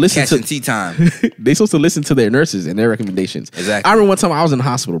doctor's supposed to listen Catching tea time. They supposed to listen to their nurses and their recommendations. Exactly. I remember one time I was in the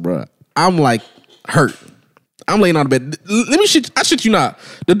hospital, bro. I'm like hurt. I'm laying on the bed. I shit you not.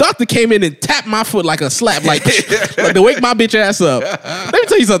 The doctor came in and tapped my foot like a slap, like to wake my bitch ass up. Let me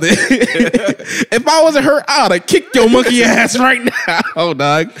tell you something. If I wasn't hurt, I would have kicked your monkey ass right now. Oh,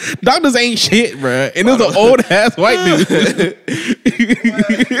 dog. Doctors ain't shit, bro. And it was an old ass white dude.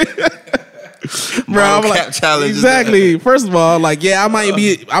 Bro, I'm like, exactly. First of all, like, yeah, I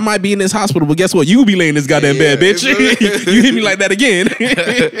might be in this hospital, but guess what? You be laying in this goddamn bed, bitch. You hit me like that again.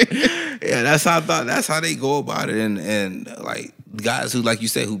 Yeah, that's how I thought. That's how they go about it. And like guys who, like you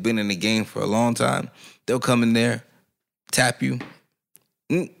said, who've been in the game for a long time, they'll come in there, tap you,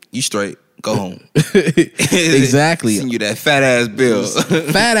 you straight. Go home. Exactly. Send you that fat ass bill.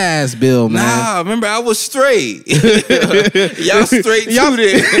 Fat ass bill, man. Nah, remember I was straight. Y'all straight too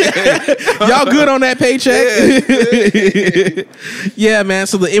then. Y'all good on that paycheck? Yeah, man.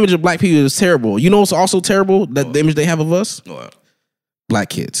 So the image of black people is terrible. You know what's also terrible? That the image they have of us? What? Black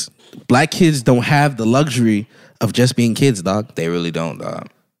kids. Black kids don't have the luxury of just being kids, dog. They really don't, dog.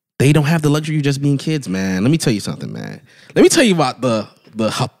 They don't have the luxury of just being kids, man. Let me tell you something, man. Let me tell you about the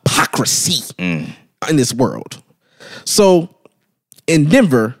hypocrisy in this world. So in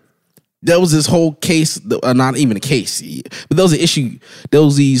Denver, there was this whole case, not even a case, but there was an issue. There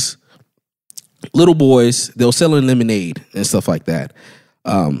was these little boys, they were selling lemonade and stuff like that.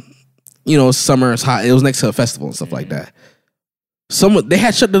 You know, summer is hot. It was next to a festival and stuff like that. They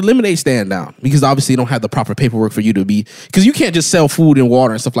had shut the lemonade stand down because obviously you don't have the proper paperwork for you to be, because you can't just sell food and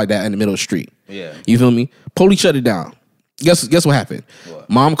water and stuff like that in the middle of the street. Yeah. You feel me? Police shut it down. Guess what happened? What?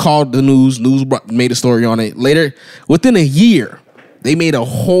 Mom called the news. Made a story on it. Later, within a year, they made a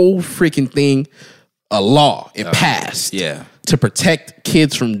whole freaking thing, a law. It passed. Yeah. To protect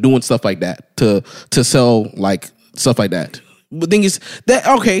kids from doing stuff like that, to sell like stuff like that. The thing is that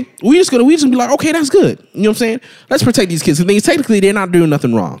we just gonna be like, okay, that's good. You know what I'm saying? Let's protect these kids. The thing is, technically, they're not doing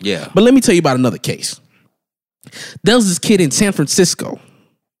nothing wrong. Yeah. But let me tell you about another case. There was this kid in San Francisco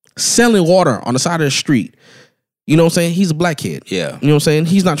selling water on the side of the street. You know what I'm saying? He's a black kid. Yeah. You know what I'm saying?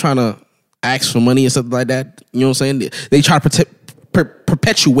 He's not trying to ask for money and stuff like that. You know what I'm saying? They try to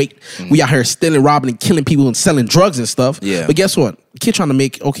perpetuate. We out here stealing, robbing, and killing people and selling drugs and stuff. Yeah. But guess what? Kid trying to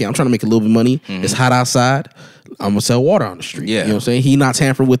make, I'm trying to make a little bit of money. It's hot outside. I'm going to sell water on the street. Yeah. You know what I'm saying? He not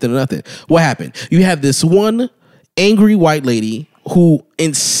tampering with it or nothing. What happened? You have this one angry white lady who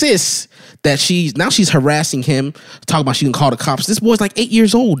insists that she's harassing him, talking about she can call the cops. This boy's like 8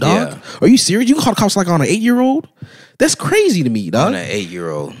 years old, dog. Yeah. Are you serious? You can call the cops like on an 8-year-old? That's crazy to me, dog. On an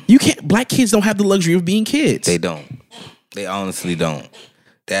 8-year-old. You can't. Black kids don't have the luxury of being kids. They don't. They honestly don't.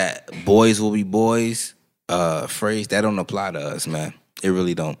 That boys will be boys phrase, that don't apply to us, man. It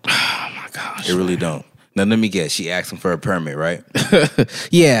really don't. Oh my gosh. It really don't. Now let me guess. She asked him for a permit, right?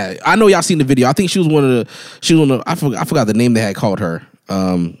 Yeah, I know y'all seen the video. I think she was one of the. I forgot the name they had called her.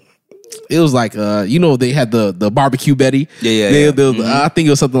 It was like they had the barbecue Betty. Yeah. I think it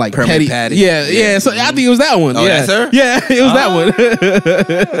was something like Permit Patty. Yeah. So I think it was that one. Oh, yeah. that's her? Yeah, it was that one.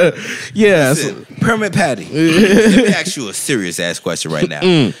 Yeah. Listen, Permit Patty. Let me ask you a serious ass question right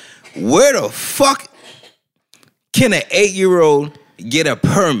now. Where the fuck can an 8-year-old get a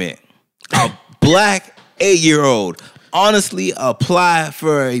permit? A black 8-year-old honestly apply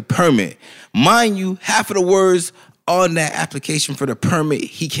for a permit. Mind you, half of the words on that application for the permit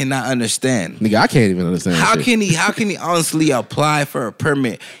he cannot understand. Nigga, I can't even understand. How can he honestly apply for a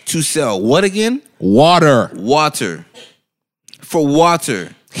permit to sell what again? Water. For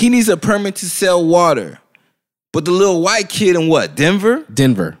water. He needs a permit to sell water. But the little white kid in what?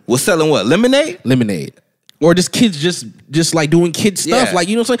 Denver was selling what? Lemonade. Or just kids just like doing kid stuff. Yeah. Like,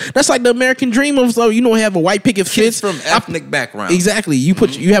 you know what I'm saying? That's like the American dream of, so have a white picket fence. Kids from ethnic background. Exactly. You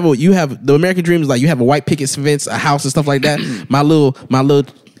have the American dream is like you have a white picket fence, a house and stuff like that. my little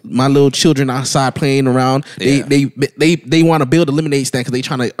children outside playing around. Yeah. They want to build a lemonade stand because they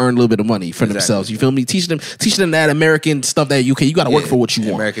trying to earn a little bit of money for themselves. You feel me? Teach them that American stuff that you got to work for what you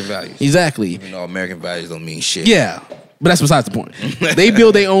want. American values. Exactly. Even though American values don't mean shit. Yeah. But that's besides the point. They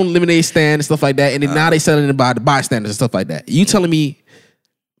build their own lemonade stand and stuff like that, and then now they selling it by the bystanders and stuff like that. You telling me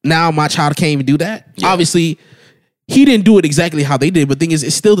now my child can't even do that? Yeah. Obviously, he didn't do it exactly how they did, but the thing is,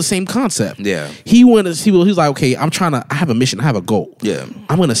 it's still the same concept. Yeah. He was like, okay, I have a mission, I have a goal. Yeah.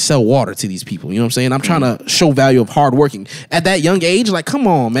 I'm gonna sell water to these people. You know what I'm saying? I'm trying to show value of hard working at that young age. Like, come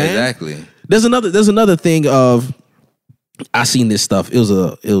on, man. Exactly. There's another thing of. I seen this stuff. It was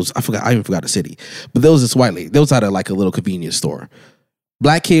I even forgot the city. But there was this white lady. They was at a little convenience store.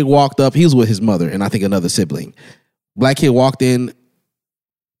 Black kid walked up. He was with his mother and I think another sibling. Black kid walked in,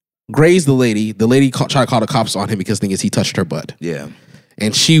 grazed the lady. The lady tried to call the cops on him because the thing is he touched her butt. Yeah.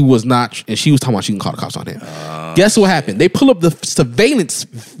 And she was talking about she can call the cops on him. Guess what happened? They pull up the surveillance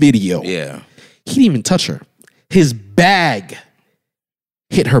video. Yeah. He didn't even touch her. His bag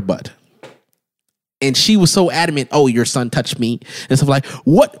hit her butt. And she was so adamant, oh, your son touched me and stuff like,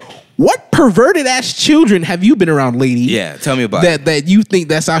 what perverted ass children have you been around, lady? Yeah, tell me about that. That you think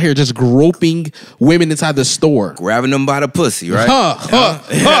that's out here just groping women inside the store. Grabbing them by the pussy, right?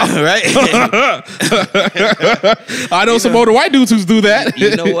 Right? I know some older white dudes who do that.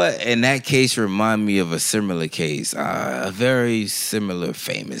 You know what? In that case, remind me of a similar case. A very similar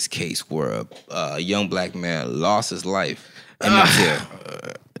famous case where a young black man lost his life.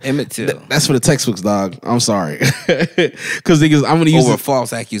 Emmett Till. That's for the textbooks, dog. I'm sorry. Because niggas, I'm gonna use over a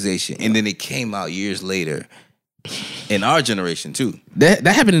false accusation, and then it came out years later in our generation too. That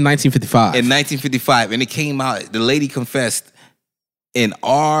happened in 1955. In 1955, and it came out. The lady confessed in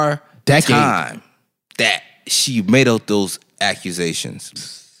our time that she made out those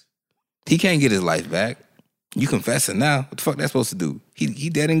accusations. He can't get his life back. You confessing now? What the fuck that's supposed to do? He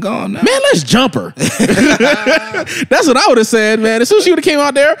dead and gone now. Man, let's jump her. That's what I would have said, man. As soon as she would have came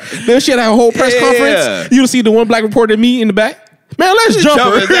out there, then she had a whole press conference. You would see the one black reporter and me in the back. Man, let's jump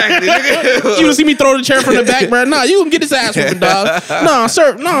her. Exactly. You would see me throw the chair from the back, man. Nah, you can get his ass whooping, dog. Nah,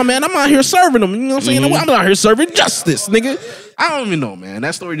 sir. Nah, man, I'm out here serving them. You know what I'm saying? I'm out here serving justice, nigga. I don't even know, man.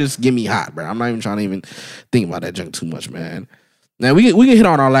 That story just get me hot, bro. I'm not even trying to even think about that junk too much, man. Now, we can hit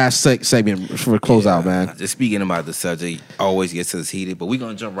on our last segment for a closeout, man. Just speaking about the subject, always gets us heated, but we're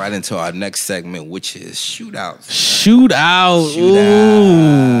going to jump right into our next segment, which is shootouts. Shootouts.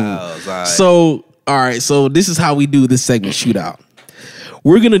 Ooh. Right. So, all right. So, this is how we do this segment, shootout.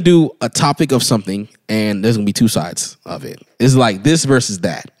 We're going to do a topic of something, and there's going to be two sides of it. It's like this versus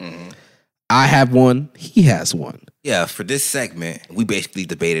that. Mm-hmm. I have one. He has one. Yeah, for this segment, we basically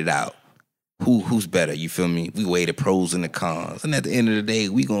debated out. Who's better, you feel me? We weigh the pros and the cons. And at the end of the day,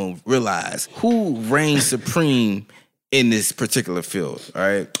 we gonna realize who reigns supreme in this particular field, all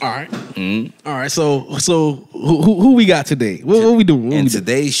right? All right. Mm-hmm. All right, so who we got today? What we doing? And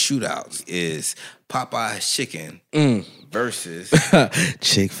today's shootout is Popeye's Chicken versus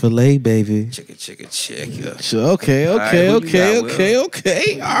Chick-fil-A, baby. Chicken. Okay. All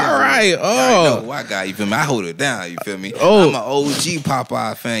right. Oh, I got you. Feel me? I hold it down. You feel me? Oh, I'm an OG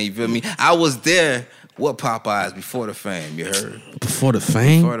Popeye fan. You feel me? I was there with Popeyes before the fame. You heard? Before the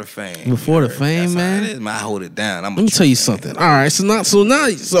fame, man. I hold it down. Let me tell you something. All right, so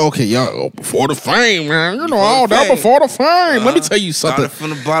okay, y'all. Before the fame, man. You know all that before the fame. Let me tell you something. Started from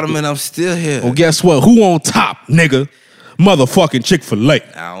the bottom, and I'm still here. Well, guess what? Who on top, nigga? Motherfucking Chick-fil-A.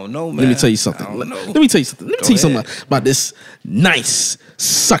 I don't know, man. Let me tell you something. Let me tell you something about this nice,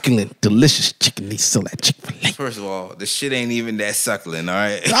 succulent, delicious chicken they sell at Chick-fil-A. First of all, the shit ain't even that succulent, all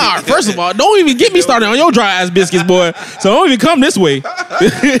right? All right, first of all, don't even get me started on your dry ass biscuits, boy. So don't even come this way.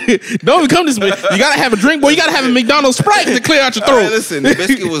 Don't even come this way. You gotta have a drink, boy. You gotta have a McDonald's Sprite to clear out your throat. Right, listen, the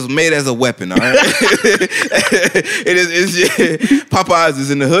biscuit was made as a weapon, all right? Popeyes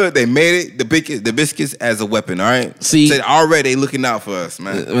is in the hood. They made it, the biscuits as a weapon, all right? See, so already they looking out for us,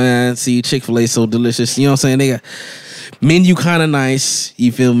 man. Man, see, Chick-fil-A so delicious. You know what I'm saying? They got menu kind of nice.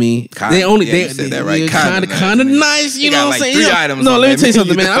 You feel me? Kind of nice. You know what I'm saying? 3 items. No, let me tell you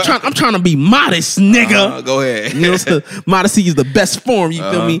something, man. I'm trying to be modest, nigga. Go ahead. You know, so modesty is the best form. You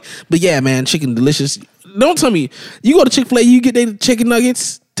feel me? But yeah, man, chicken delicious. Don't tell me you go to Chick-fil-A, you get their chicken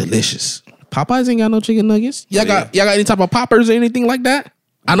nuggets, delicious. Popeyes ain't got no chicken nuggets. Y'all got any type of poppers or anything like that?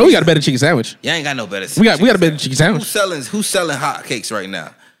 I know we got a better chicken sandwich. Y'all ain't got no better. We got a better chicken sandwich. Who's selling hot cakes right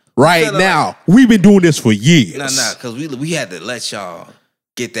now? Right now, we've been doing this for years. Nah, because we had to let y'all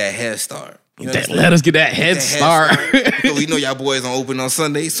get that head start. Let us get that head start. Because we know y'all boys don't open on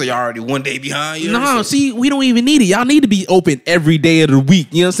Sunday, so y'all already one day behind. No, see, we don't even need it. Y'all need to be open every day of the week.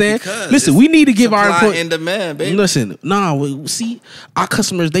 You know what I'm saying? Listen, we need to give our supply and demand, baby. Listen, see, our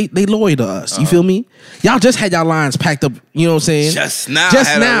customers, they loyal to us. You feel me? Y'all just had y'all lines packed up. You know what I'm saying? Just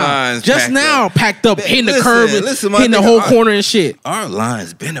now packed up, hitting the curb, hitting the whole corner and shit. Our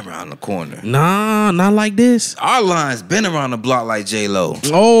line's been around the corner. Nah, not like this. Our line's been around the block like J-Lo.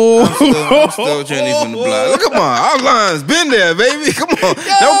 Oh. I'm still journey from the block. Come on, our line's been there, baby. Come on,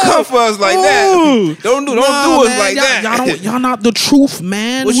 don't come for us like that. Don't do us like that. Y'all not the truth,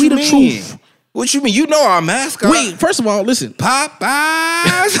 man. What we the truth. What you mean? You know our mascot. Wait, first of all, listen.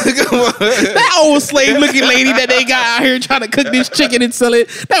 Popeyes. That old slave looking lady that they got out here trying to cook this chicken and sell it.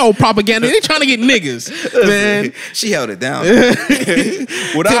 That old propaganda. They trying to get niggas. Man. She held it down.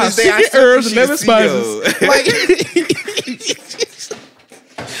 Without secret herbs and other spices.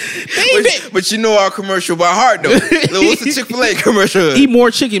 But you know our commercial by heart, though. What's the Chick-fil-A commercial? Eat more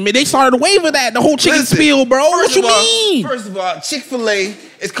chicken, man. They started a wave of that. The whole chicken spiel, bro. What you mean? First of all, Chick-fil-A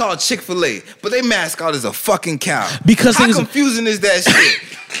is called Chick-fil-A, but they mascot is a fucking cow. Because how confusing is that shit?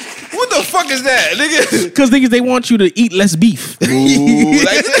 What the fuck is that, nigga? Because niggas, they want you to eat less beef. Ooh,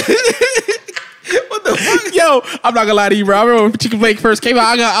 what Yo, I'm not gonna lie to you, bro. I remember when Chick-fil-A first came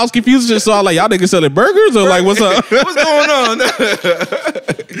out, I was confused. Just so I was like, y'all niggas selling burgers or like, what's up? What's going on?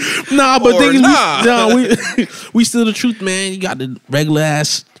 Nah, but we still the truth, man. You got the regular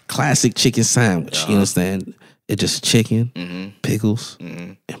ass classic chicken sandwich. You understand? It's just chicken, pickles,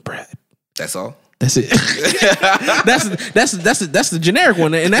 and bread. That's all. That's it. that's the generic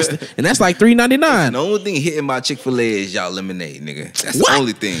one, and that's like $3.99. The only thing hitting my Chick-fil-A is y'all lemonade, nigga. That's the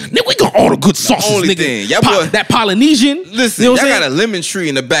only thing. Nigga, we got all the good sauces, the only nigga. Thing. Y'all boy, that Polynesian. Listen, y'all got a lemon tree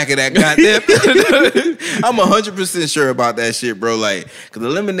in the back of that goddamn. I'm 100% sure about that shit, bro. Like, cause the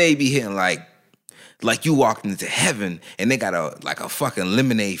lemonade be hitting like you walked into heaven and they got a fucking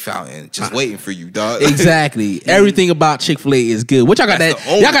lemonade fountain just waiting for you, dog. Exactly. Everything about Chick-fil-A is good. What y'all got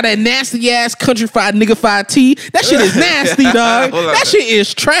y'all got that nasty ass country fried nigga fried tea. That shit is nasty, dog. That shit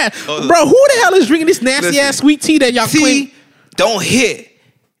is trash. Bro, who the hell is drinking this nasty ass sweet tea that y'all claim? Don't hit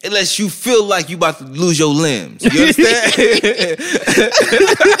unless you feel like you about to lose your limbs. You understand?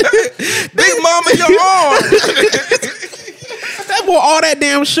 Big mama, your arm. That boy, all that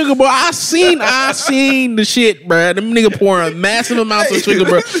damn sugar, bro. I seen the shit, bro. Them nigga pouring massive amounts of sugar,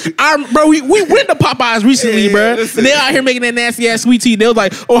 bro. We went to Popeyes recently, bro. And they out here making that nasty ass sweet tea. They was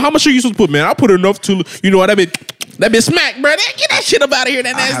like, "Oh, how much sugar you supposed to put, man? I put enough to, that bit smack, bro. Get that shit up out of here.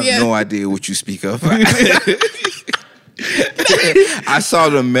 That nasty ass." I have no idea what you speak of. I saw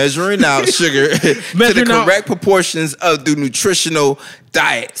them measuring out sugar to the correct proportions of the nutritional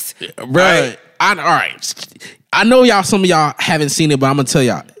diets, right? All right. I know some of y'all haven't seen it, but I'm gonna tell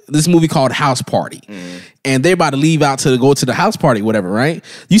y'all this movie called House Party, and they're about to leave out to go to the house party, whatever. Right?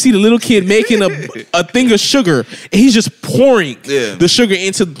 You see the little kid making a thing of sugar, and he's just pouring the sugar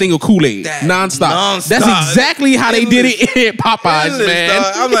into the thing of Kool-Aid nonstop. That's exactly how they did it at Popeyes, man.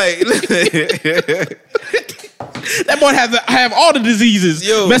 Dog, I'm like, that boy have all the diseases,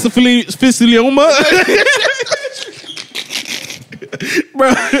 mesothelioma.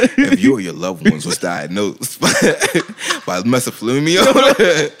 Bro, if you or your loved ones was diagnosed by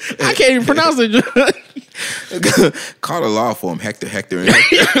mesothelioma, I can't even pronounce it. Call the law for him, Hector, and Hector.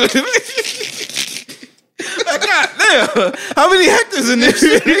 God damn, how many Hectors in this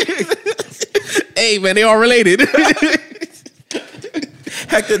shit? Hey man, they all related.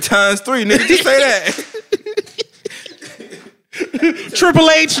 Hector times 3, nigga. Just say that. Triple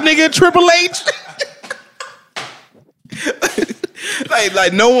H, nigga. Triple H.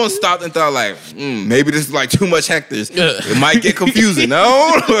 Like no one stopped and thought like, maybe this is like too much Hectors. It might get confusing.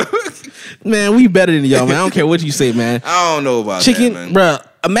 No, man, we better than y'all, man. I don't care what you say, man. I don't know about chicken, that, man. Bro.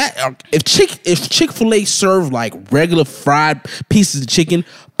 If Chick-fil-A served like regular fried pieces of chicken,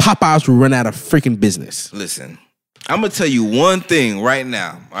 Popeyes would run out of freaking business. Listen, I'm gonna tell you one thing right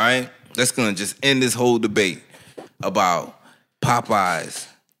now. All right, that's gonna just end this whole debate about Popeyes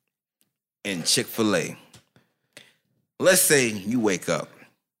and Chick-fil-A. Let's say you wake up.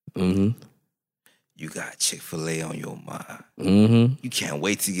 You got Chick-fil-A on your mind. You can't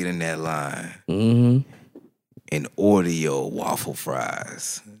wait to get in that line and order your waffle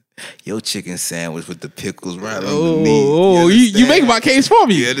fries, your chicken sandwich with the pickles right underneath. You make my case for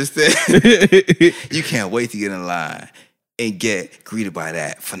me. You understand? You can't wait to get in line and get greeted by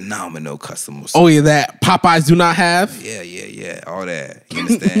that phenomenal customer service. Oh yeah, that Popeyes do not have? Yeah. All that. You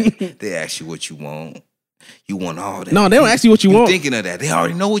understand? They ask you what you want. You want all that. No, they don't ask you what you want. Thinking of that. They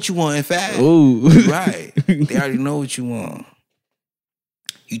already know what you want, in fact. Ooh. Right. They already know what you want.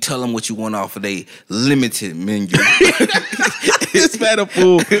 You tell them what you want off of their limited menu. This man a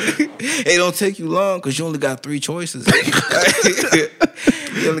fool. It don't take you long because you only got 3 choices.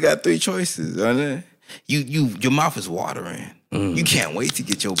 You only got 3 choices. Right? Your mouth is watering. You can't wait to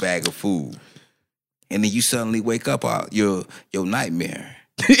get your bag of food. And then you suddenly wake up out your nightmare.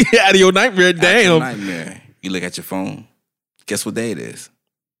 Out of your nightmare, damn. Nightmare. You look at your phone. Guess what day it is?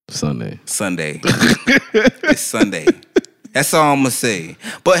 Sunday. It's Sunday. That's all I'm gonna say.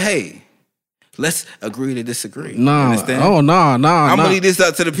 But hey, let's agree to disagree. Nah. You understand? Oh, nah. I'm gonna leave this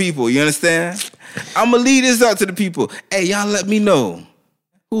up to the people. You understand? I'm gonna leave this up to the people. Hey, y'all let me know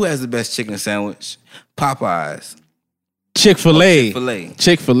who has the best chicken sandwich. Popeyes. Chick-fil-A.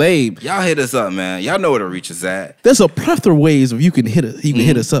 Chick-fil-A. Y'all hit us up, man. Y'all know where to reach us at. There's a plethora of ways you can hit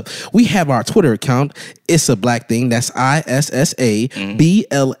us up. We have our Twitter account. It's a black thing. That's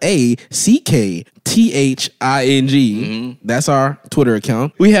ISSABLACKTHING. That's our Twitter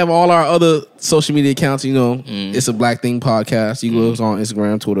account. We have all our other social media accounts. It's a black thing podcast. You go on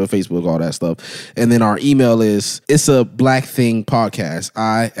Instagram, Twitter, Facebook, all that stuff. And then our email is it's a black thing podcast.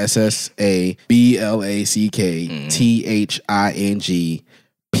 ISSABLACKTHING PODCAST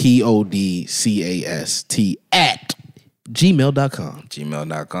gmail.com.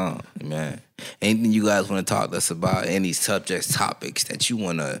 Gmail.com, man. Anything you guys want to talk to us about, any subjects, topics that you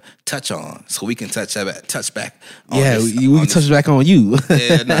want to touch on, so we can touch back. Yeah, we can touch back on you.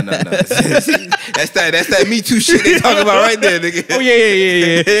 Yeah, no. that's that Me Too shit they talking about right there, nigga. Oh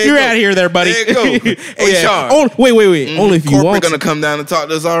yeah. You're out of here, there, buddy. There you go. Hey, HR. Wait. Only if you Corporate want. Gonna come down and talk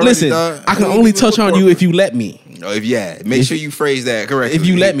to us already. Listen, dog. I can only touch on you if you let me. Oh, make sure you phrase that correctly. If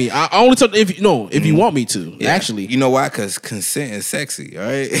you let me, I only touch if you want me to. Yeah. Actually, you know why? Because consent is sexy. All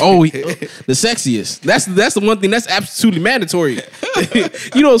right. Oh, the sexiest. That's the one thing that's absolutely mandatory.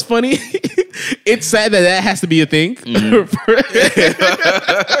 You know what's funny? It's sad that has to be a thing. It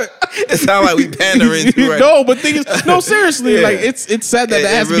sounds like we pandering to right. No, but seriously, like it's sad that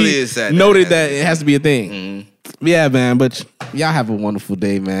has to be noted that it has to be a thing. Yeah, man, but y'all have a wonderful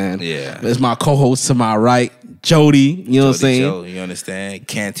day, man. Yeah. It's my co-host to my right, Jody. You know what I'm saying? Joe, you understand?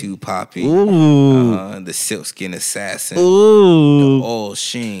 Cantu Poppy. Ooh. The Silk Skin Assassin. Ooh. The Oil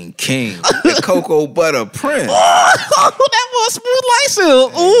Sheen King. The Cocoa Butter Prince. That was smooth like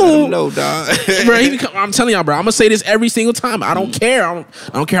silk. Ooh. No, dog. Bro, I'm telling y'all, bro. I'm gonna say this every single time. I don't care. I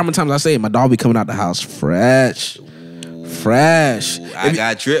don't care how many times I say it. My dog be coming out the house fresh. I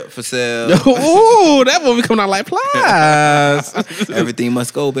got drip for sale. Ooh, that one be coming out like plies. Everything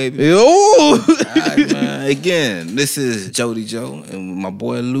must go, baby. Ooh. All right, man. Again, this is Jody Joe and my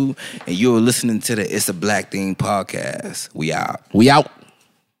boy Lou, and you're listening to the It's a Black Thing podcast. We out.